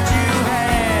that you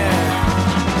had,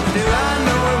 still I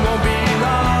know it won't be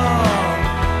long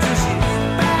till she's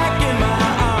back in my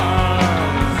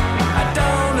arms. I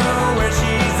don't know where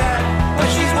she's at, but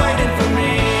she's waiting for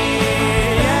me.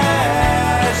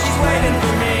 Yeah, she's waiting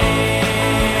for me.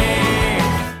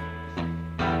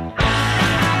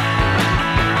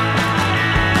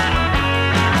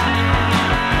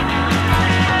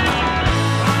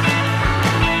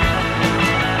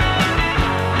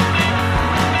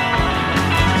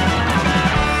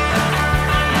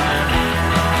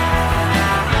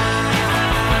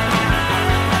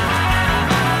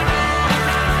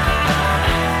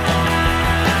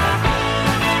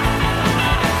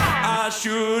 I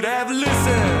should have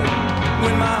listened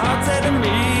when my heart said to me,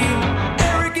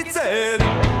 Eric, it said,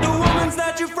 the woman's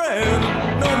not your friend.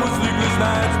 No more sleepless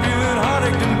nights, feeling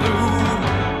heartache and blue.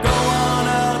 Go on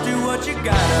out, do what you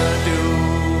gotta do.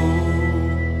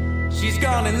 She's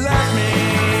gone and left me,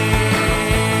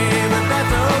 but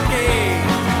that's okay.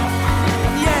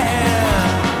 Yeah,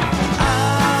 I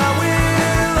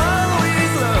will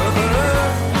always love her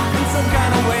in some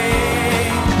kind of way.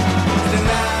 Still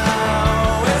now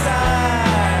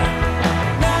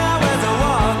as I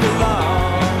walk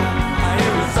along, I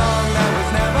hear a song that was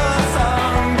never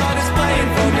sung, but it's playing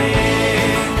for me.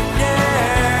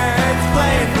 Yeah, it's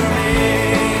playing for me.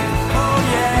 Oh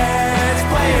yeah, it's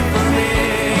playing for me.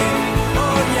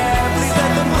 Oh yeah, please let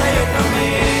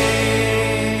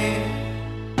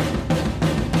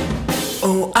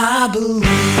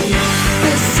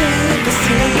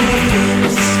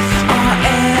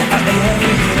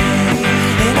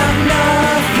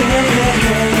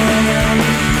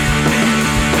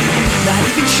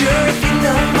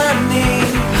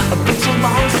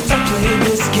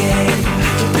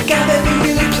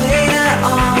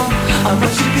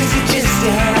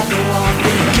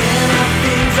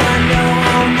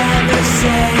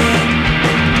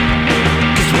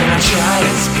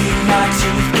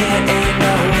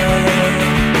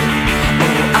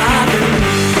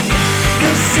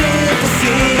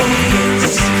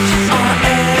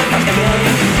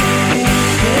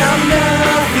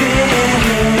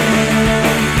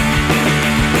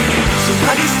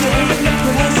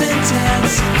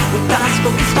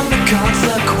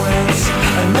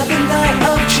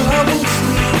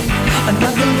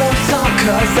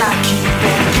 'cause I keep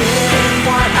forgetting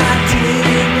what I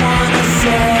didn't wanna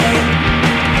say.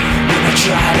 When I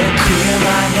try to clear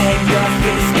my name, your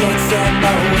face gets in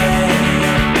the way.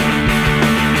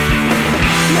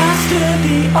 Master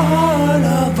the art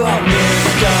of a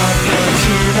mixed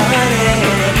opportunity,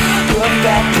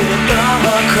 perfected the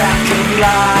craft of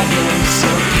lying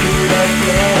so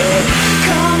beautifully.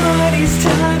 Comedy's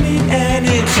timing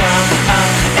anytime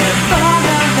and fun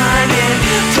of finding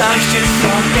time's just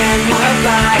something we're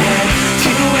buying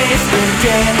to waste the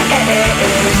day.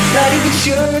 Not even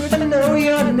sure if I know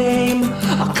your name,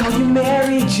 I'll call you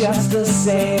Mary just the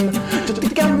same. Don't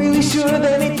think I'm really sure of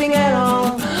anything at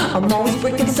all. I'm always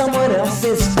breaking someone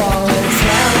else's fall and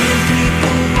telling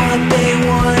people what they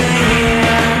wanna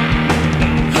hear.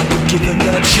 But given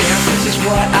the chance, this is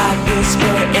what I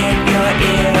whisper in your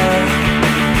ear.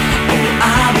 Oh,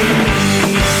 I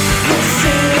believe the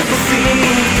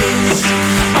sympathies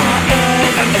are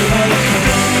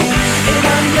everything, and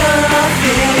I'm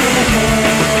nothing.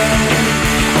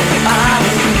 Oh, I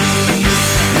believe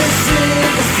the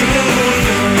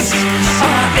sympathies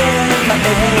are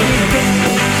everything,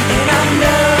 and I'm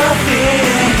nothing.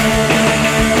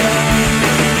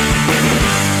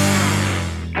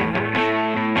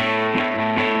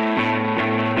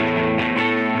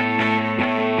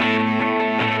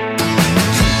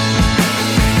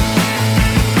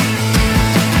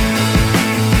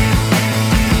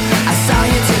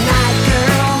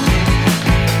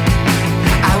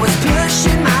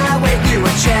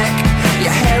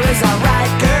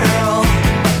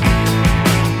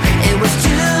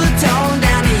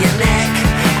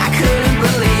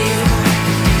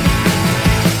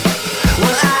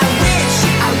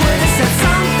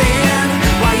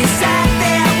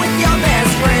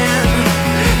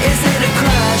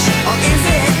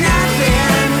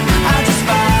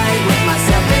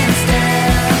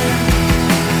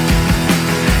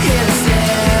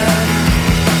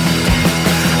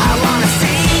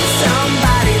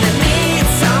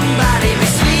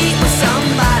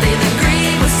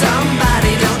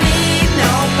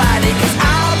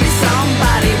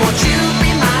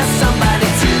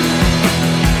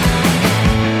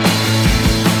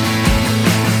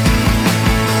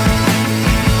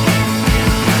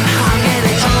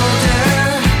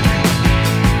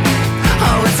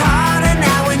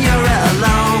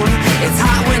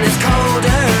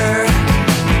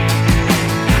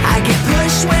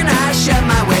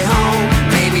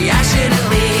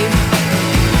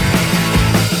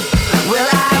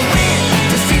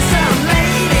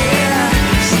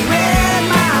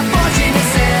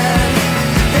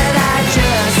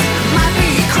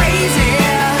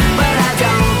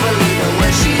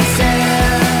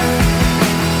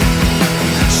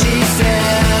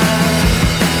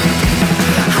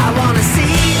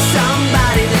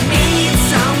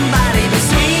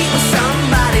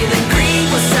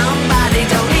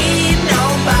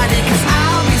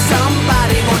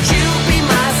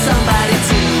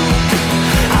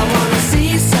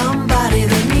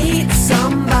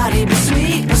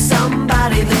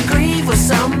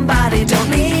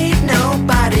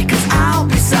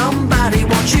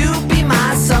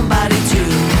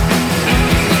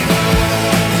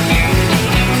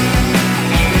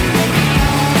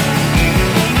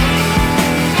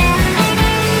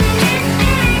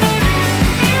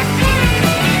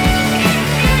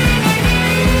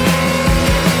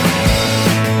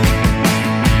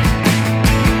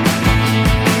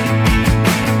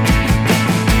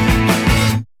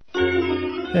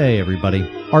 Hey everybody,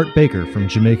 Art Baker from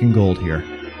Jamaican Gold here.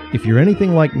 If you're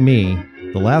anything like me,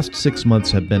 the last 6 months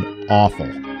have been awful.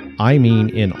 I mean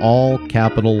in all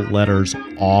capital letters,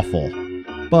 awful.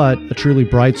 But a truly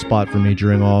bright spot for me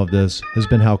during all of this has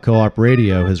been how Co-op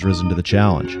Radio has risen to the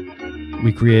challenge.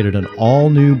 We created an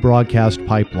all-new broadcast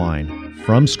pipeline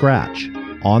from scratch,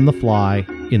 on the fly,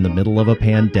 in the middle of a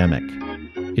pandemic.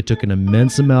 It took an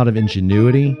immense amount of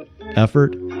ingenuity,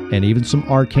 effort, and even some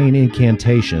arcane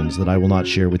incantations that I will not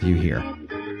share with you here.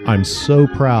 I'm so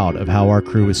proud of how our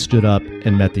crew has stood up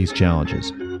and met these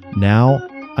challenges. Now,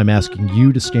 I'm asking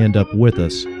you to stand up with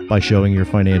us by showing your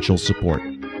financial support.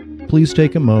 Please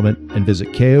take a moment and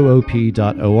visit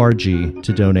koop.org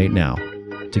to donate now.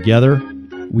 Together,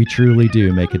 we truly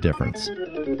do make a difference.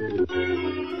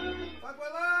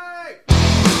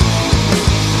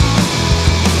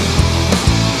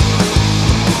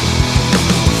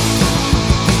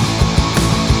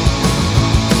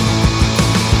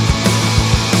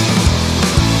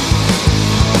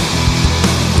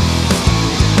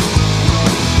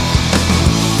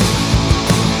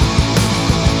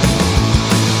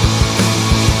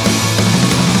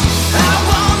 I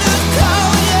wanna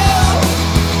call you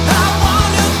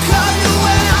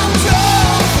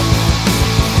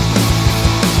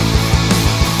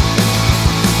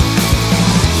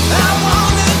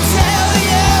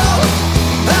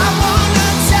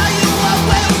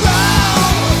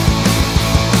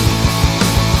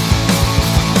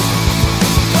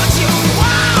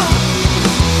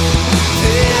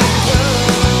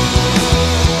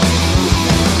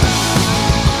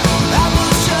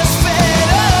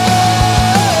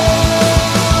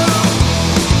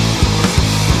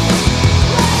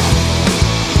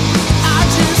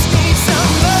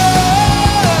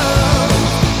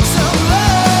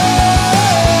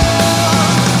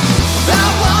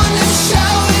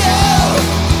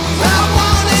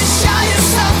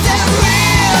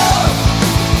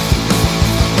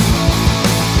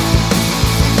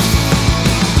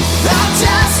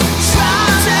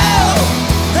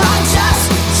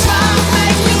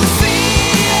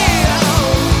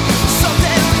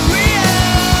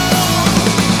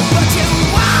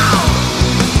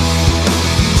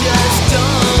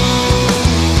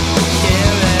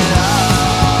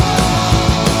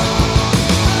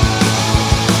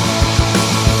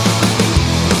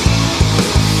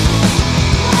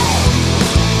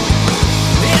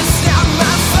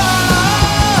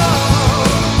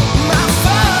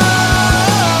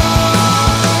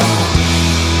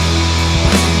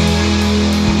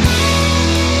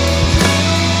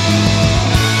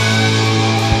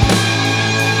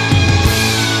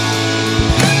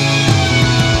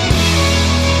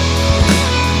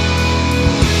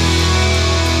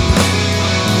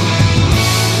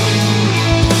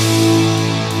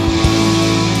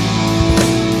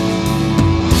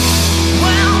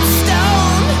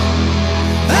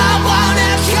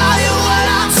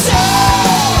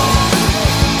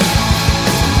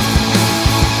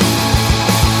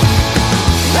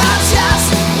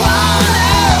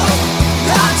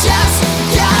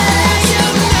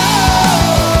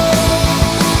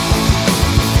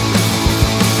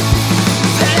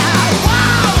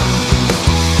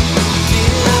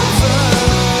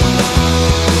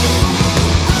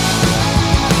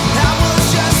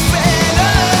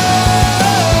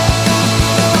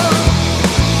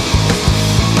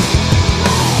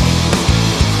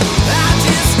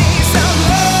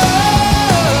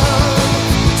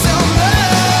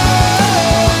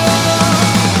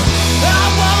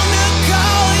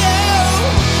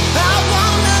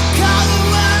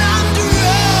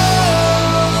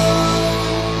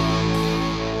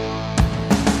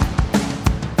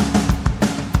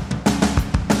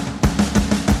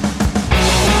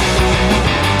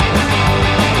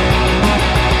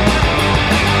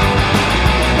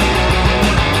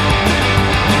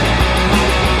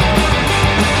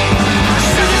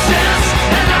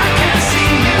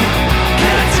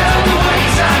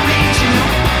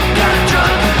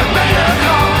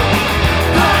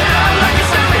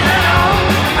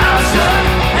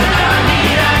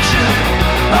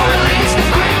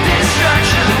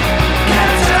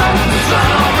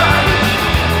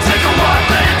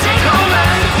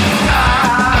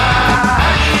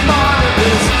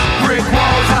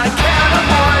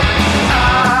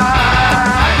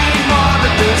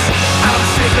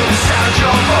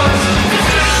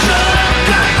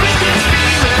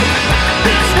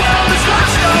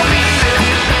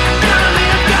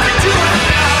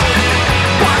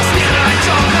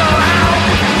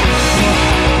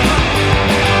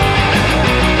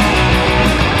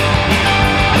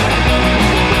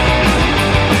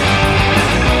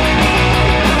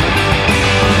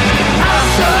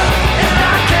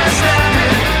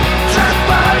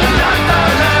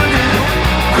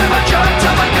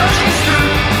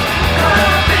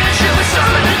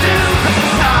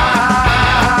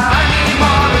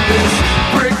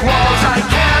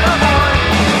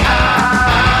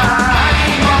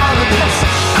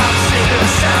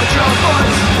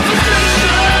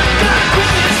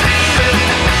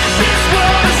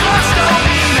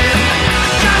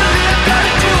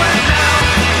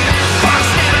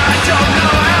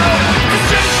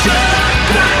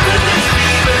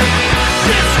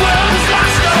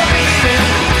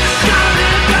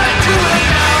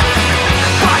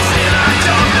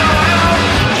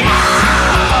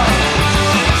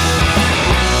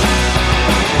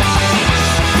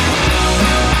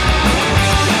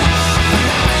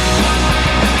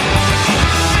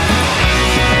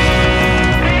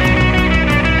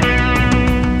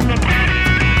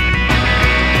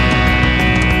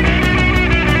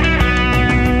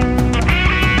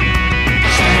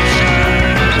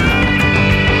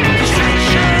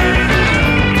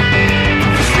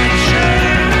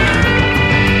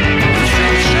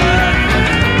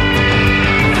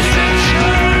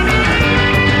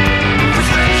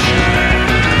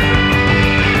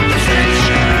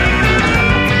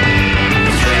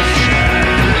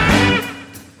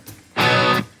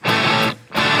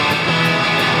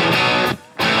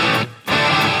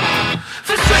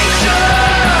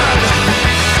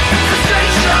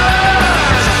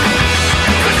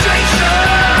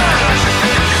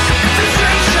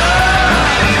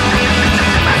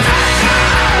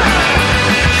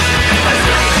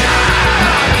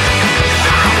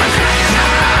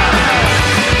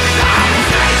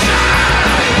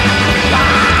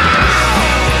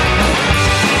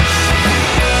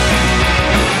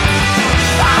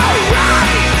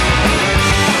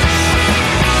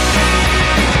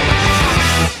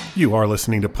You are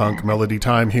listening to Punk Melody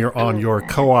Time here on your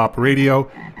Co-op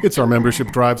Radio. It's our membership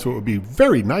drive, so it would be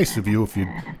very nice of you if you'd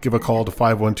give a call to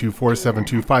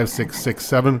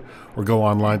 512-472-5667 or go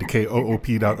online to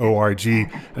koop.org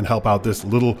and help out this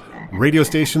little radio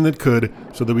station that could,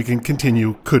 so that we can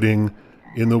continue coulding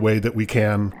in the way that we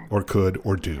can or could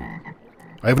or do.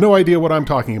 I have no idea what I'm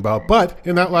talking about, but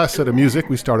in that last set of music,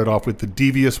 we started off with the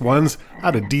Devious Ones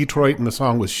out of Detroit, and the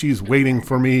song was She's Waiting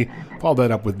for Me. Followed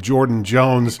that up with Jordan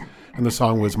Jones, and the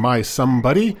song was My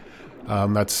Somebody.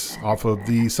 That's off of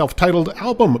the self-titled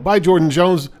album by Jordan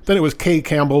Jones. Then it was Kay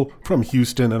Campbell from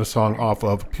Houston, and a song off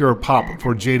of Pure Pop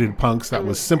for Jaded Punks. That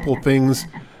was Simple Things.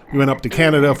 We went up to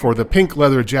Canada for the Pink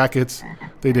Leather Jackets.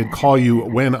 They did Call You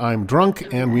When I'm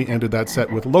Drunk, and we ended that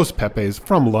set with Los Pepes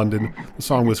from London. The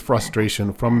song was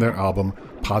Frustration from their album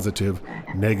Positive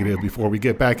Negative. Before we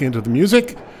get back into the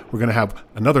music, we're going to have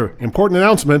another important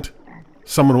announcement.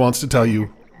 Someone wants to tell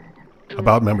you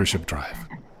about Membership Drive.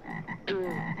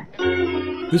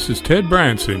 This is Ted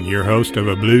Branson, your host of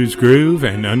A Blues Groove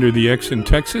and Under the X in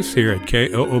Texas here at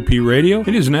KOOP Radio.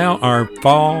 It is now our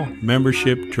Fall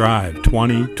Membership Drive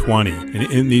 2020. And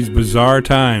in these bizarre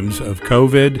times of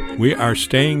COVID, we are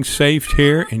staying safe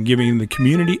here and giving the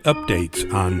community updates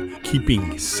on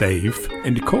keeping safe.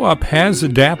 And Co-op has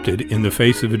adapted in the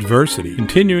face of adversity,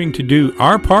 continuing to do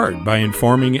our part by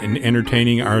informing and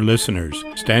entertaining our listeners,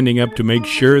 standing up to make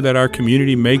sure that our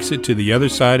community makes it to the other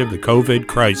side of the COVID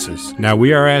crisis. Now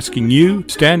we are asking you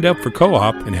to stand up for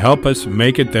Co-op and help us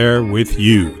make it there with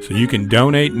you. So you can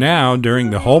donate now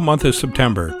during the whole month of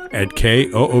September at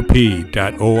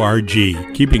koop.org,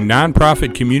 keeping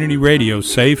nonprofit community radio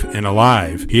safe and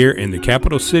alive here in the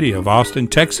capital city of Austin,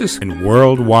 Texas, and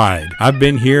worldwide. I've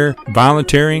been here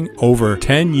volunteering over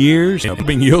 10 years,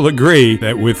 hoping you'll agree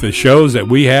that with the shows that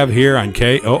we have here on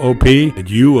KOOP, that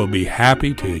you will be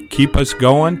happy to keep us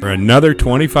going for another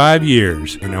 25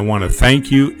 years. And I want to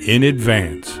thank you in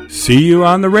advance. See you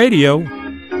on the radio.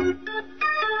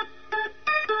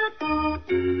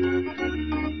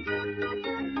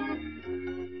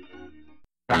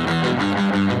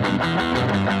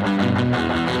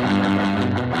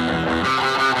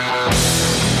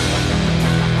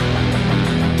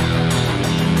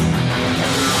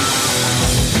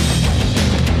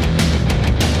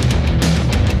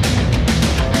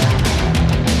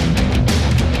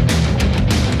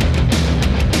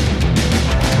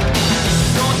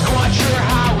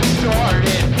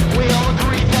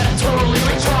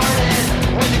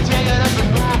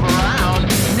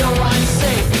 No one's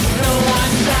safe, no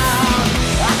one's down.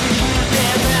 I can use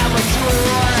them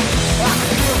amateur.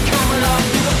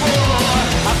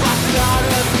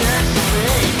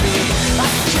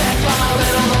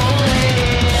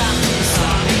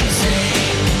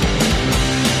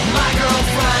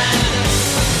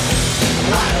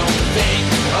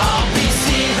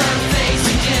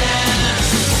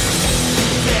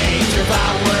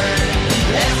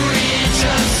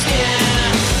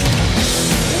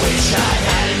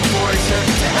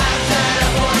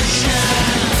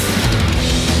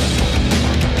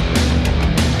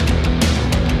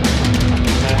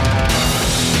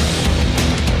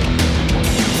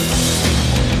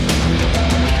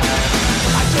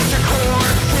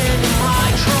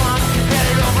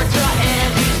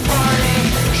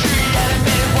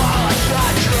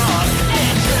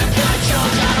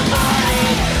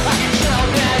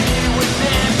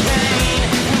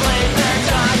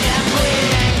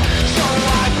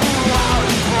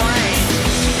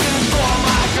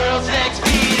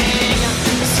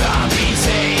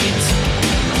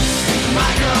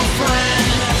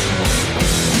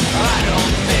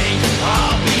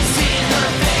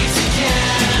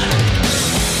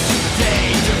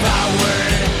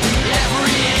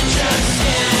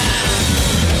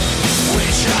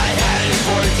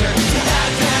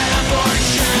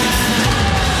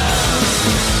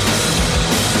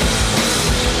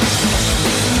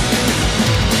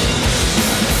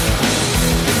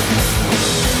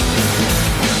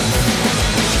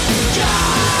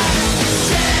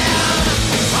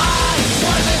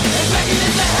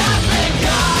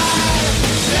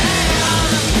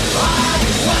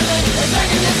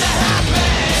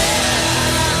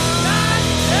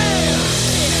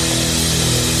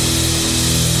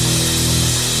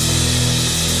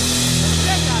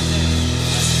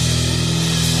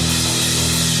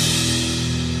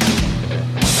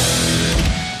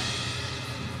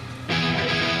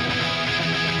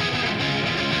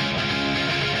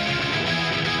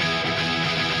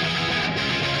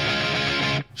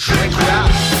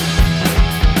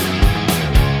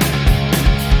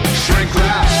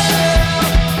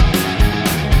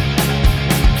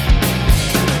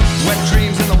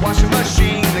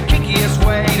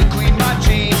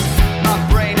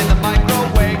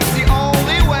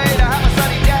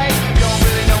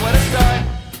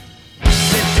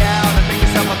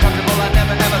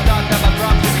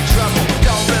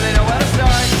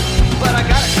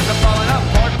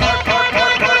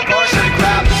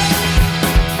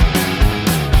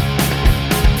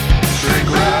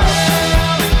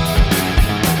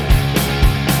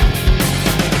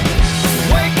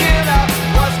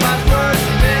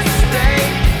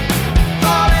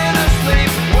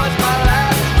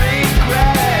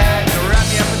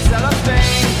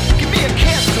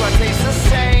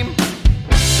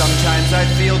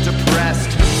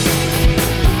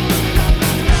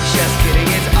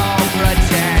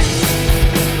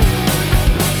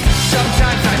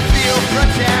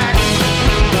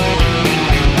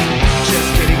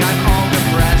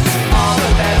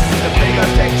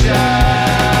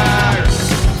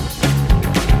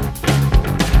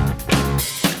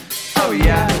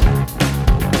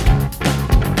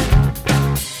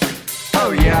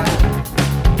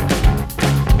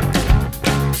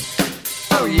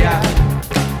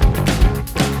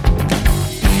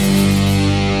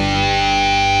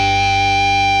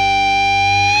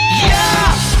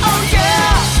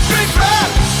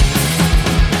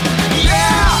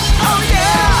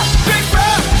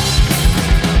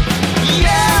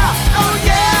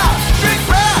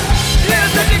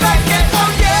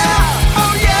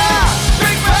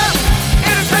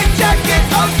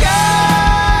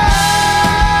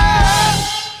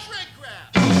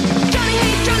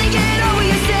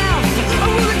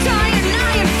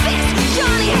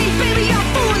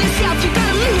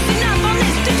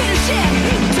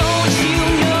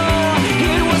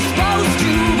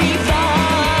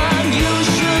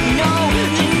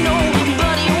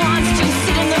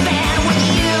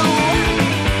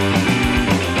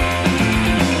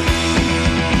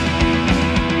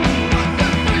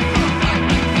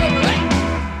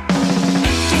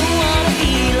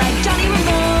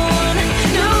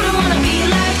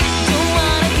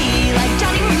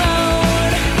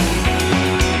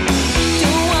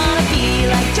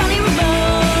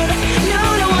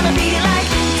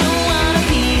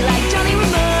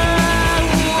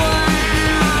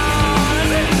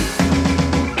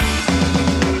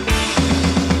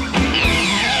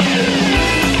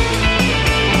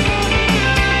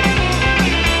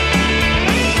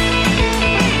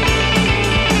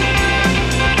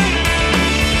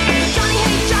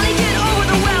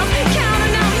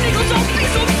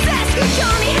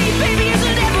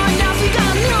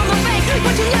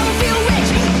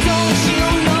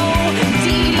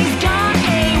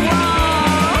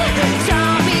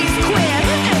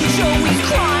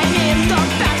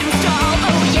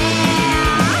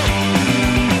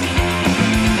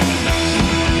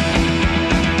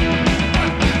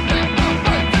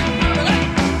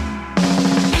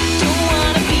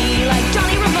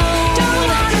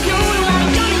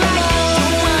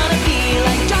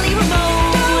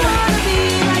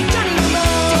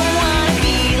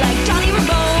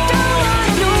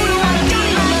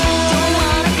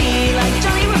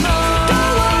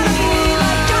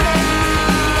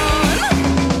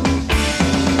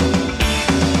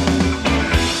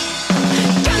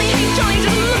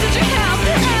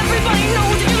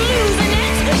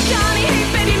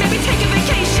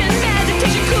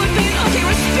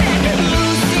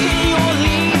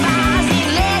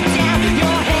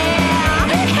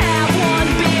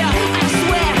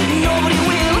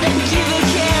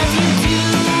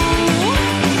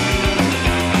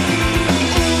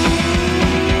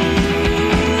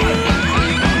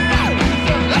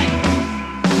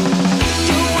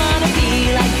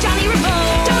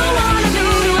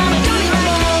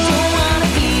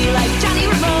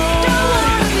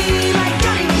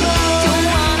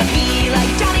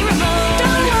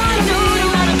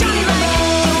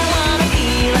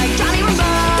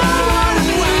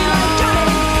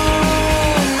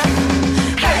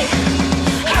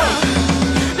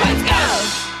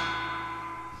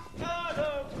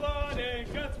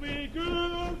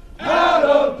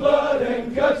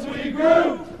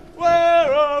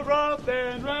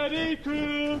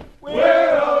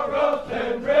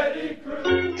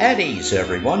 At ease,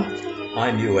 everyone.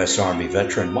 I'm U.S. Army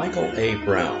veteran Michael A.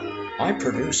 Brown. I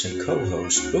produce and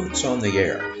co-host Boots on the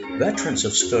Air. Veterans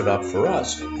have stood up for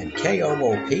us, and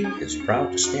KOOP is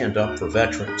proud to stand up for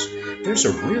veterans. There's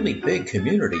a really big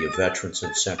community of veterans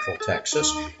in Central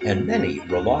Texas, and many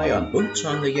rely on Boots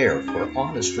on the Air for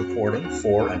honest reporting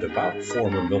for and about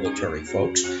former military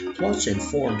folks, plus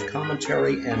informed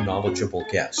commentary and knowledgeable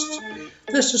guests.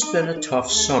 This has been a tough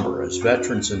summer as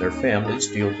veterans and their families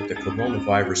deal with the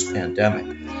coronavirus pandemic.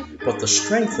 But the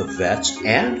strength of vets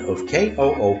and of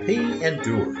KOOP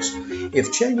endures.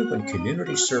 If genuine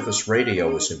community service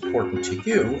radio is important to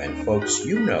you and folks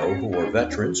you know who are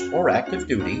veterans or active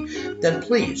duty, then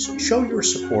please show your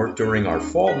support during our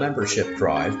fall membership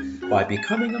drive by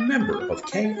becoming a member of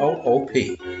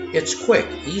KOOP. It's quick,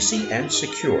 easy, and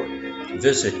secure.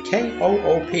 Visit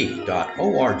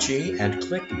koop.org and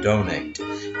click Donate.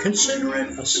 Consider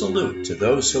it a salute to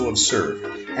those who have served,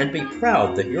 and be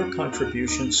proud that your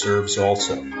contribution serves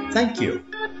also. Thank you.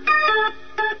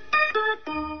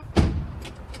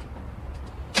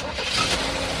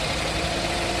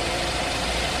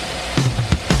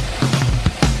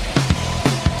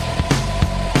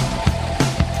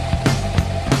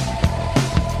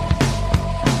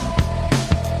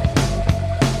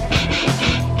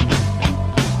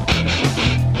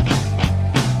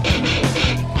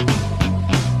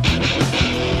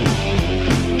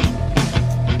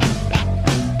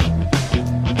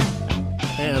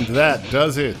 That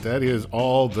does it. That is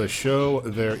all the show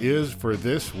there is for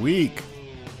this week.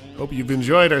 Hope you've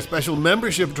enjoyed our special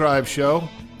membership drive show.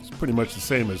 It's pretty much the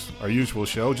same as our usual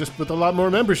show, just with a lot more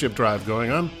membership drive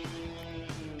going on.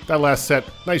 That last set,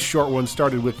 nice short one,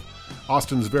 started with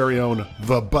Austin's very own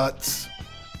The Butts.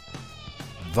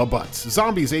 The Butts.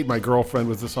 Zombies Ate My Girlfriend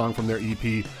was the song from their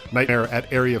EP, Nightmare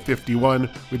at Area 51.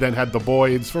 We then had The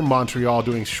Boyds from Montreal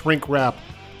doing Shrink Rap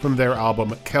from their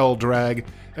album Kel Drag.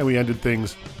 And we ended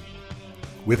things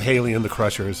with Haley and the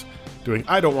Crushers doing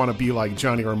I Don't Want to Be Like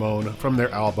Johnny Ramone from their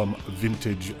album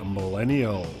Vintage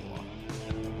Millennial.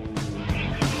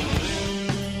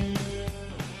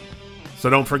 So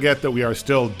don't forget that we are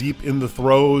still deep in the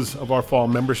throes of our fall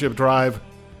membership drive,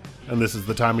 and this is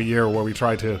the time of year where we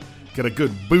try to get a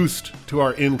good boost to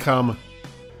our income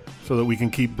so that we can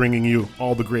keep bringing you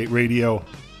all the great radio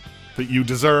that you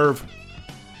deserve.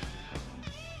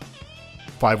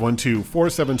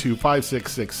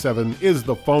 512-472-5667 is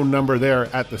the phone number there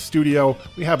at the studio.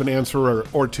 We have an answerer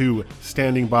or two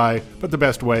standing by, but the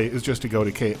best way is just to go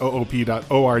to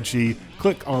koop.org,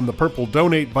 click on the purple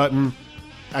donate button.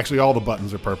 Actually, all the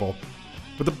buttons are purple,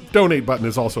 but the donate button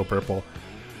is also purple.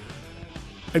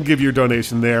 And give your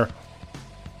donation there.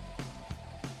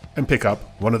 And pick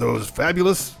up one of those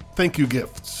fabulous thank you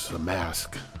gifts. A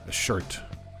mask, a shirt,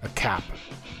 a cap.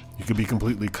 You could be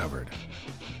completely covered.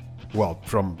 Well,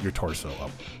 from your torso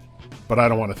up. But I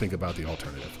don't want to think about the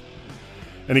alternative.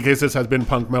 In any case, this has been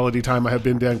Punk Melody Time. I have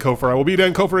been Dan Kofer. I will be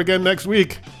Dan Kofer again next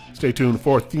week. Stay tuned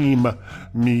for theme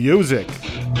music.